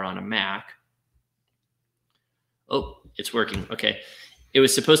Command R on a Mac. Oh, it's working. Okay. It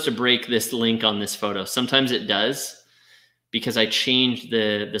was supposed to break this link on this photo. Sometimes it does, because I changed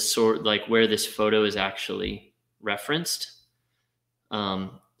the sort, like where this photo is actually referenced.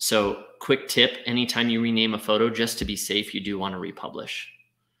 So quick tip, anytime you rename a photo, just to be safe, you do want to republish.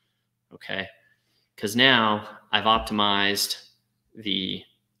 Okay. Because now I've optimized the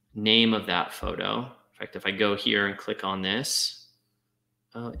name of that photo. In fact, if I go here and click on this,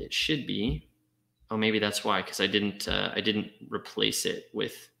 it should be, maybe that's why, because I didn't replace it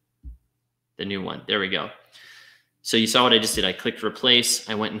with the new one. There we go. So you saw what I just did. I clicked replace.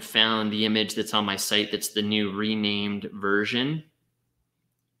 I went and found the image that's on my site that's the new renamed version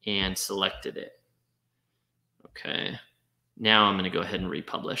and selected it. Okay. Now I'm going to go ahead and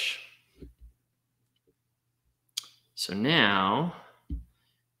republish. So now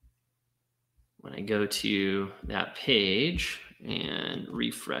when I go to that page and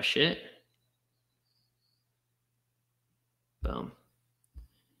refresh it, boom,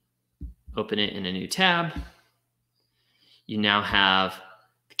 open it in a new tab, you now have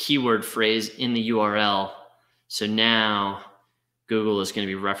the keyword phrase in the URL. So now Google is going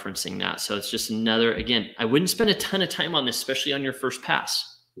to be referencing that. So it's just another, again, I wouldn't spend a ton of time on this, especially on your first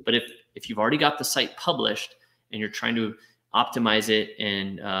pass. But if you've already got the site published and you're trying to optimize it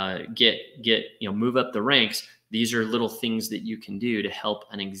and move up the ranks, these are little things that you can do to help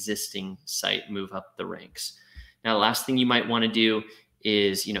an existing site move up the ranks. Now, the last thing you might want to do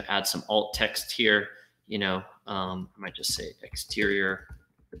is, add some alt text here. I might just say exterior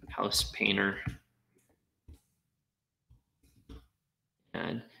house painter.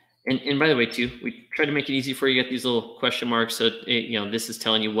 And by the way, too, we try to make it easy for you. You get these little question marks. So, this is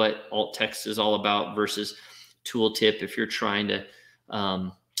telling you what alt text is all about versus tooltip if you're trying to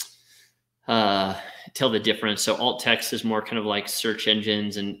tell the difference. So alt text is more kind of like search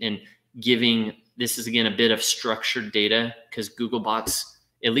engines and giving, this is again a bit of structured data, because Google bots,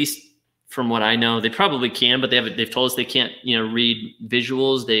 at least from what I know, they probably can, but they've told us they can't, read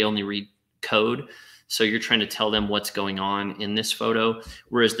visuals. They only read code. So you're trying to tell them what's going on in this photo,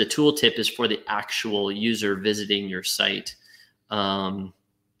 whereas the tooltip is for the actual user visiting your site.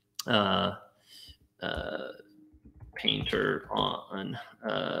 Painter on,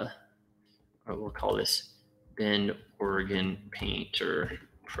 we'll call this Bend, Oregon Painter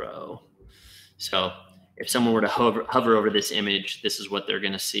Pro. So if someone were to hover over this image, this is what they're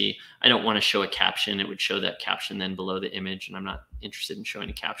going to see. I don't want to show a caption. It would show that caption then below the image, and I'm not interested in showing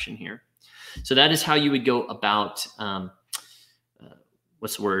a caption here. So that is how you would go about,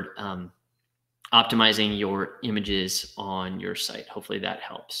 optimizing your images on your site. Hopefully that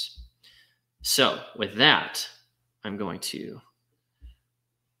helps. So with that, I'm going to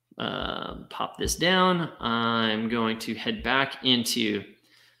pop this down. I'm going to head back into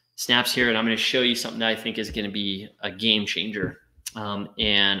Snaps here, and I'm going to show you something that I think is going to be a game changer.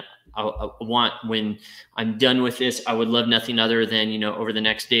 And I want, when I'm done with this, I would love nothing other than, over the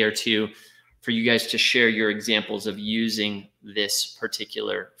next day or two, for you guys to share your examples of using this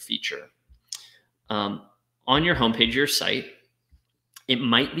particular feature. On your homepage of your site, it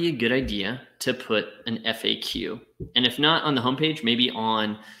might be a good idea to put an FAQ. And if not on the homepage, maybe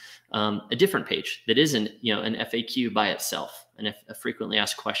on a different page that isn't, an FAQ by itself, and a frequently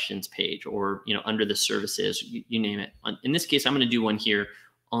asked questions page, or, under the services, you name it. In this case, I'm going to do one here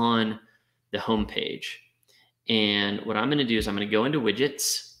on the homepage. And what I'm going to do is I'm going to go into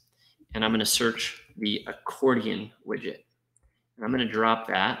widgets, and I'm going to search the accordion widget. And I'm going to drop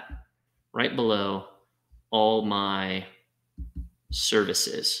that right below all my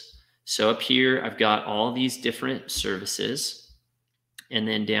services. So up here, I've got all these different services. And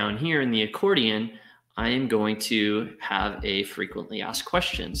then down here in the accordion, I am going to have a frequently asked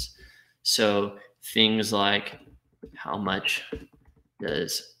questions. So things like, how much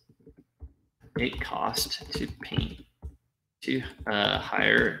does it cost to paint, to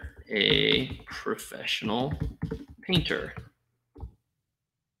hire a professional painter.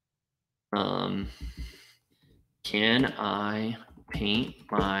 Can I paint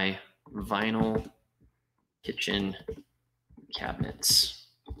my vinyl kitchen cabinets?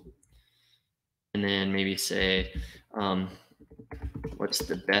 And then maybe say, what's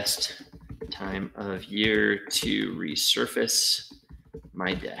the best time of year to resurface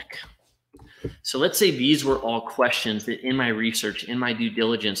my deck? So let's say these were all questions that in my research, in my due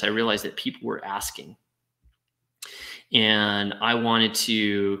diligence, I realized that people were asking. And I wanted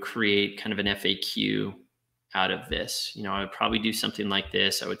to create kind of an FAQ out of this. You know, I would probably do something like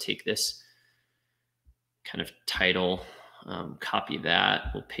this. I would take this kind of title, copy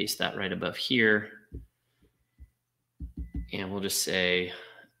that. We'll paste that right above here. And we'll just say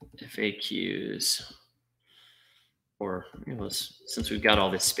FAQs, or you know, since we've got all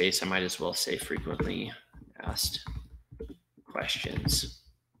this space, I might as well say frequently asked questions.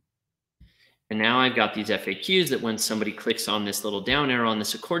 And now I've got these FAQs that when somebody clicks on this little down arrow on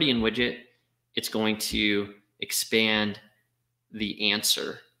this accordion widget, it's going to expand the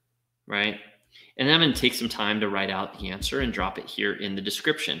answer, right? And then I'm going to take some time to write out the answer and drop it here in the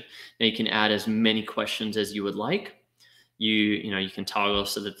description. Now you can add as many questions as you would like. You can toggle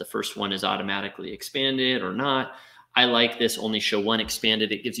so that the first one is automatically expanded or not. I like this only show one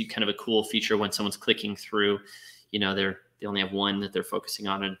expanded. It gives you kind of a cool feature when someone's clicking through, you know, they only have one that they're focusing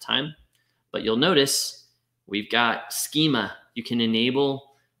on at a time. But you'll notice we've got schema. You can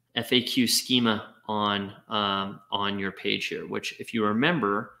enable FAQ schema on your page here, which if you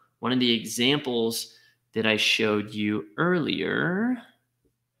remember, one of the examples that I showed you earlier,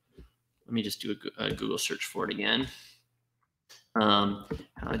 let me just do a Google search for it again.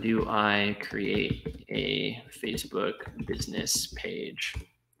 How do I create a Facebook business page?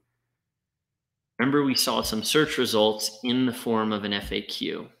 Remember, we saw some search results in the form of an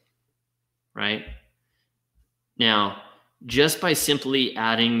FAQ, right? Now, just by simply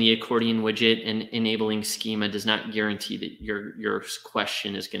adding the accordion widget and enabling schema does not guarantee that your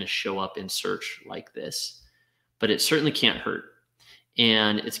question is going to show up in search like this, but it certainly can't hurt.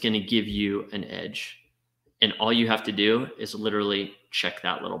 And it's going to give you an edge. And all you have to do is literally check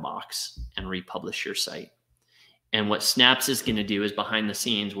that little box and republish your site. And what Snaps is going to do is behind the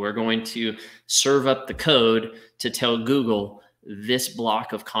scenes, we're going to serve up the code to tell Google this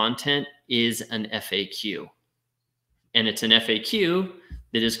block of content is an FAQ. And it's an FAQ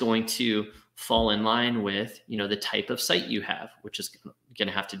that is going to fall in line with, you know, the type of site you have, which is going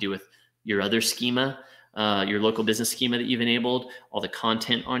to have to do with your other schema, your local business schema that you've enabled, all the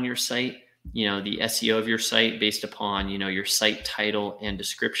content on your site, you know, the SEO of your site based upon, you know, your site title and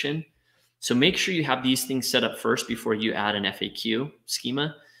description. So make sure you have these things set up first before you add an FAQ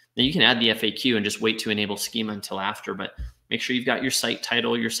schema. Then you can add the FAQ and just wait to enable schema until after, but make sure you've got your site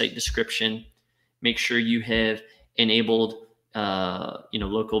title, your site description. Make sure you have enabled, you know,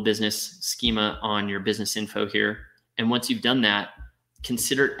 local business schema on your business info here. And once you've done that,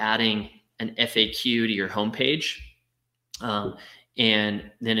 consider adding an FAQ to your homepage. And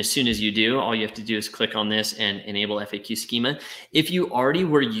then as soon as you do, all you have to do is click on this and enable FAQ schema. If you already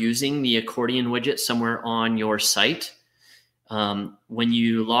were using the accordion widget somewhere on your site, when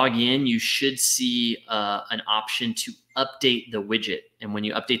you log in, you should see an option to update the widget. And when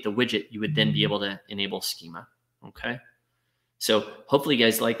you update the widget, you would then be able to enable schema. Okay. So hopefully you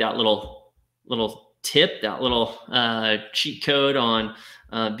guys like that little tip, that little cheat code on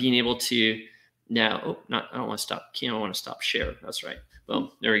being able to now, I don't want to stop. I want to stop share. That's right. Boom.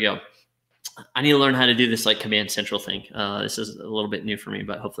 There we go. I need to learn how to do this like Command Central thing. This is a little bit new for me,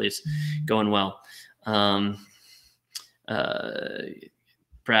 but hopefully it's going well.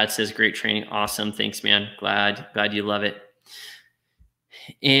 Brad says, great training. Awesome. Thanks, man. Glad you love it.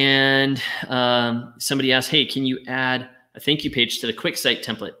 And somebody asked, hey, can you add a thank you page to the quick site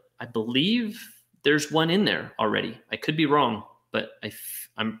template? I believe there's one in there already. I could be wrong, but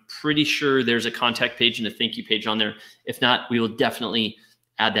I'm pretty sure there's a contact page and a thank you page on there. If not, we will definitely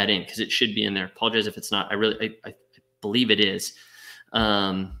add that in because it should be in there. Apologize if it's not. I believe it is.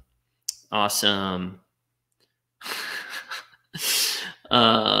 Awesome.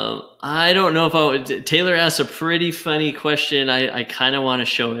 I don't know if I would. Taylor asked a pretty funny question. I kind of want to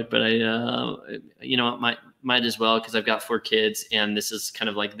show it, but you know, might as well because I've got 4 kids and this is kind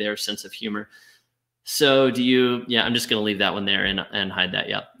of like their sense of humor. So do you, yeah, I'm just going to leave that one there and hide that.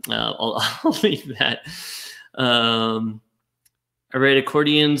 Yeah. I'll leave that. I read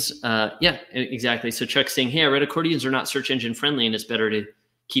accordions. Yeah, exactly. So Chuck's saying, hey, I read accordions are not search engine friendly and it's better to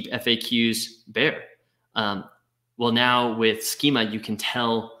keep FAQs bare. Well, now with schema, you can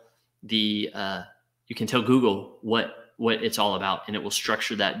tell Google what what it's all about, and it will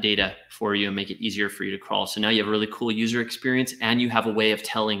structure that data for you and make it easier for you to crawl. So now you have a really cool user experience, and you have a way of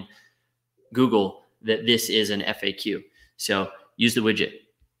telling Google that this is an FAQ. So use the widget.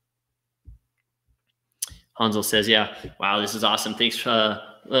 Hansel says, yeah, wow, this is awesome. Thanks for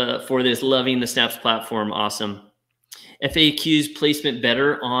this, loving the Snaps platform. Awesome. FAQs placement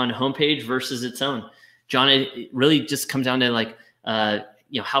better on homepage versus its own. John, it really just comes down to like,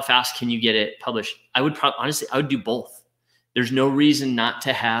 how fast can you get it published? I would honestly, I would do both. There's no reason not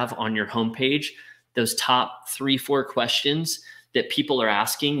to have on your homepage those top 3-4 questions that people are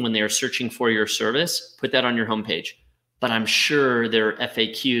asking when they are searching for your service. Put that on your homepage. But I'm sure there are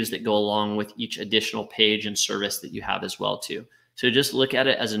FAQs that go along with each additional page and service that you have as well too. So just look at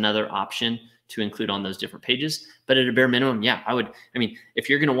it as another option to include on those different pages. But at a bare minimum, yeah, if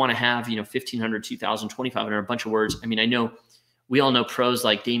you're going to want to have, 1,500, 2,000, 2,500, a bunch of words. I know we all know pros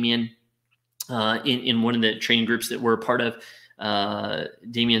like Damien in one of the training groups that we're a part of.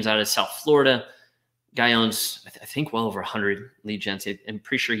 Damien's out of South Florida. Guy owns, I think, well over 100 lead gens. I'm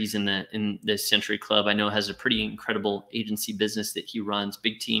pretty sure he's in the Century Club. I know has a pretty incredible agency business that he runs,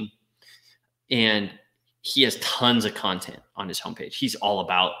 big team. And he has tons of content on his homepage. He's all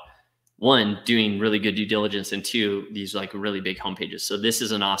about, one, doing really good due diligence, and two, these like really big homepages. So this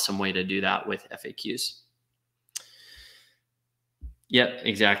is an awesome way to do that with FAQs. Yep,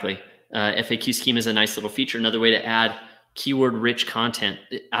 exactly. FAQ schema is a nice little feature. Another way to add keyword-rich content.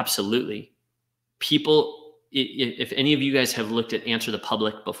 Absolutely. People, if any of you guys have looked at Answer the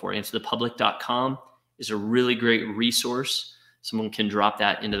Public before, answerthepublic.com is a really great resource. Someone can drop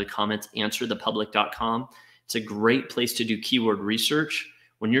that into the comments, answerthepublic.com. It's a great place to do keyword research.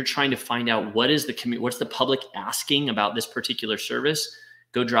 When you're trying to find out what's the public asking about this particular service,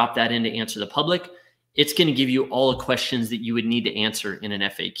 go drop that into Answer the Public. It's going to give you all the questions that you would need to answer in an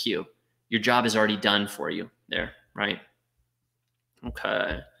FAQ. Your job is already done for you there, right?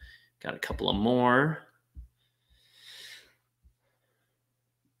 Okay. Got a couple of more.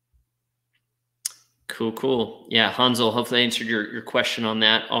 Cool. Yeah, Hansel, hopefully I answered your question on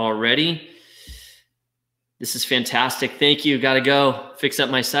that already. This is fantastic. Thank you. Got to go fix up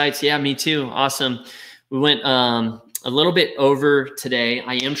my sites. Yeah, me too. Awesome. We went a little bit over today.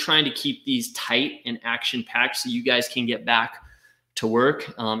 I am trying to keep these tight and action-packed so you guys can get back to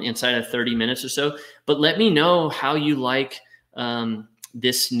work inside of 30 minutes or so. But let me know how you like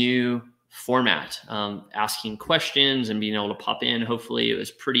this new format, asking questions and being able to pop in. Hopefully it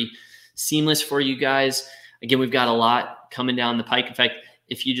was pretty seamless for you guys. Again, we've got a lot coming down the pike. In fact,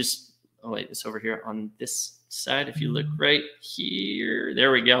 if you just, oh wait, it's over here on this side. If you look right here,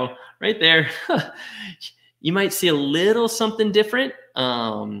 there we go, right there. You might see a little something different,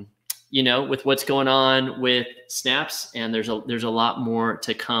 with what's going on with Snaps, and there's a lot more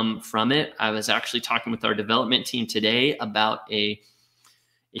to come from it. I was actually talking with our development team today about a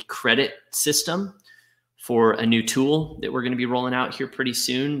credit system for a new tool that we're going to be rolling out here pretty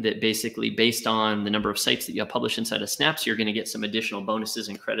soon, that basically, based on the number of sites that you publish inside of Snaps, you're going to get some additional bonuses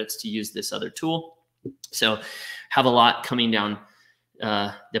and credits to use this other tool. So have a lot coming down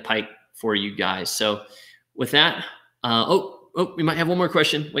the pike for you guys. So with that, we might have one more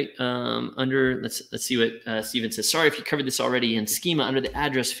question. Wait, let's see what Steven says. Sorry if you covered this already. In Schema, under the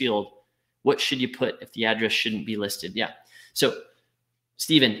address field, what should you put if the address shouldn't be listed? Yeah. So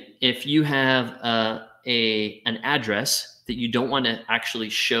Steven, if you have an address that you don't want to actually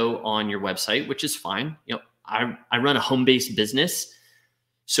show on your website, which is fine. I run a home-based business,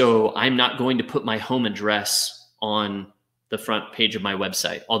 so I'm not going to put my home address on the front page of my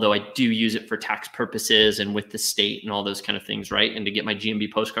website, although I do use it for tax purposes and with the state and all those kind of things, right? And to get my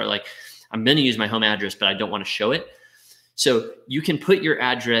GMB postcard, like I'm going to use my home address, but I don't want to show it. So you can put your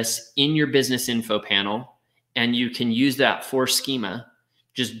address in your business info panel, and you can use that for Schema.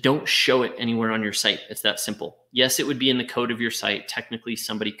 Just don't show it anywhere on your site. It's that simple. Yes, it would be in the code of your site. Technically,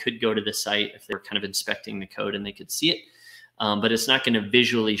 somebody could go to the site if they're kind of inspecting the code and they could see it, but it's not going to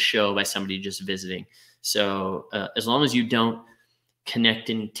visually show by somebody just visiting. So as long as you don't connect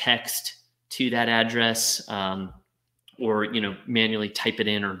in text to that address or manually type it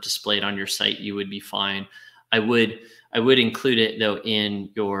in or display it on your site, you would be fine. I would include it though in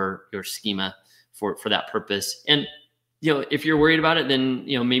your Schema for that purpose. And if you're worried about it, then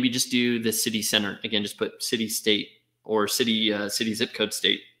maybe just do the city center. Again, just put city, state, or city zip code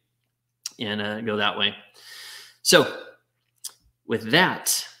state, and go that way. So with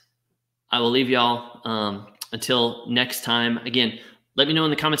that, I will leave y'all until next time. Again, let me know in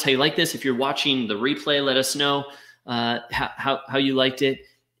the comments how you like this. If you're watching the replay, let us know how you liked it.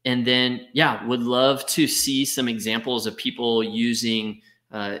 And then, yeah, would love to see some examples of people using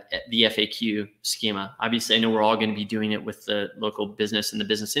the FAQ schema. Obviously, I know we're all going to be doing it with the local business and the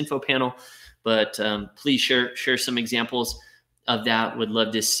business info panel, but please share some examples of that. Would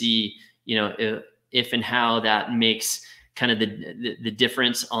love to see, if and how that makes kind of the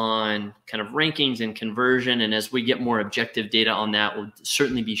difference on kind of rankings and conversion. And as we get more objective data on that, we'll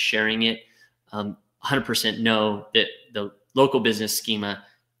certainly be sharing it. 100% know that the local business schema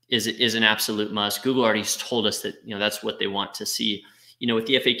is an absolute must. Google already told us that, that's what they want to see. With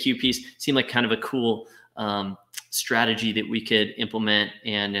the FAQ piece, seemed like kind of a cool strategy that we could implement.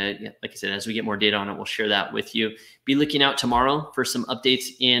 And like I said, as we get more data on it, we'll share that with you. Be looking out tomorrow for some updates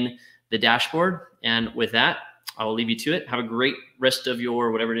in the dashboard. And with that, I will leave you to it. Have a great rest of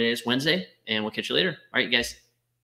your, whatever it is, Wednesday, and we'll catch you later. All right, guys.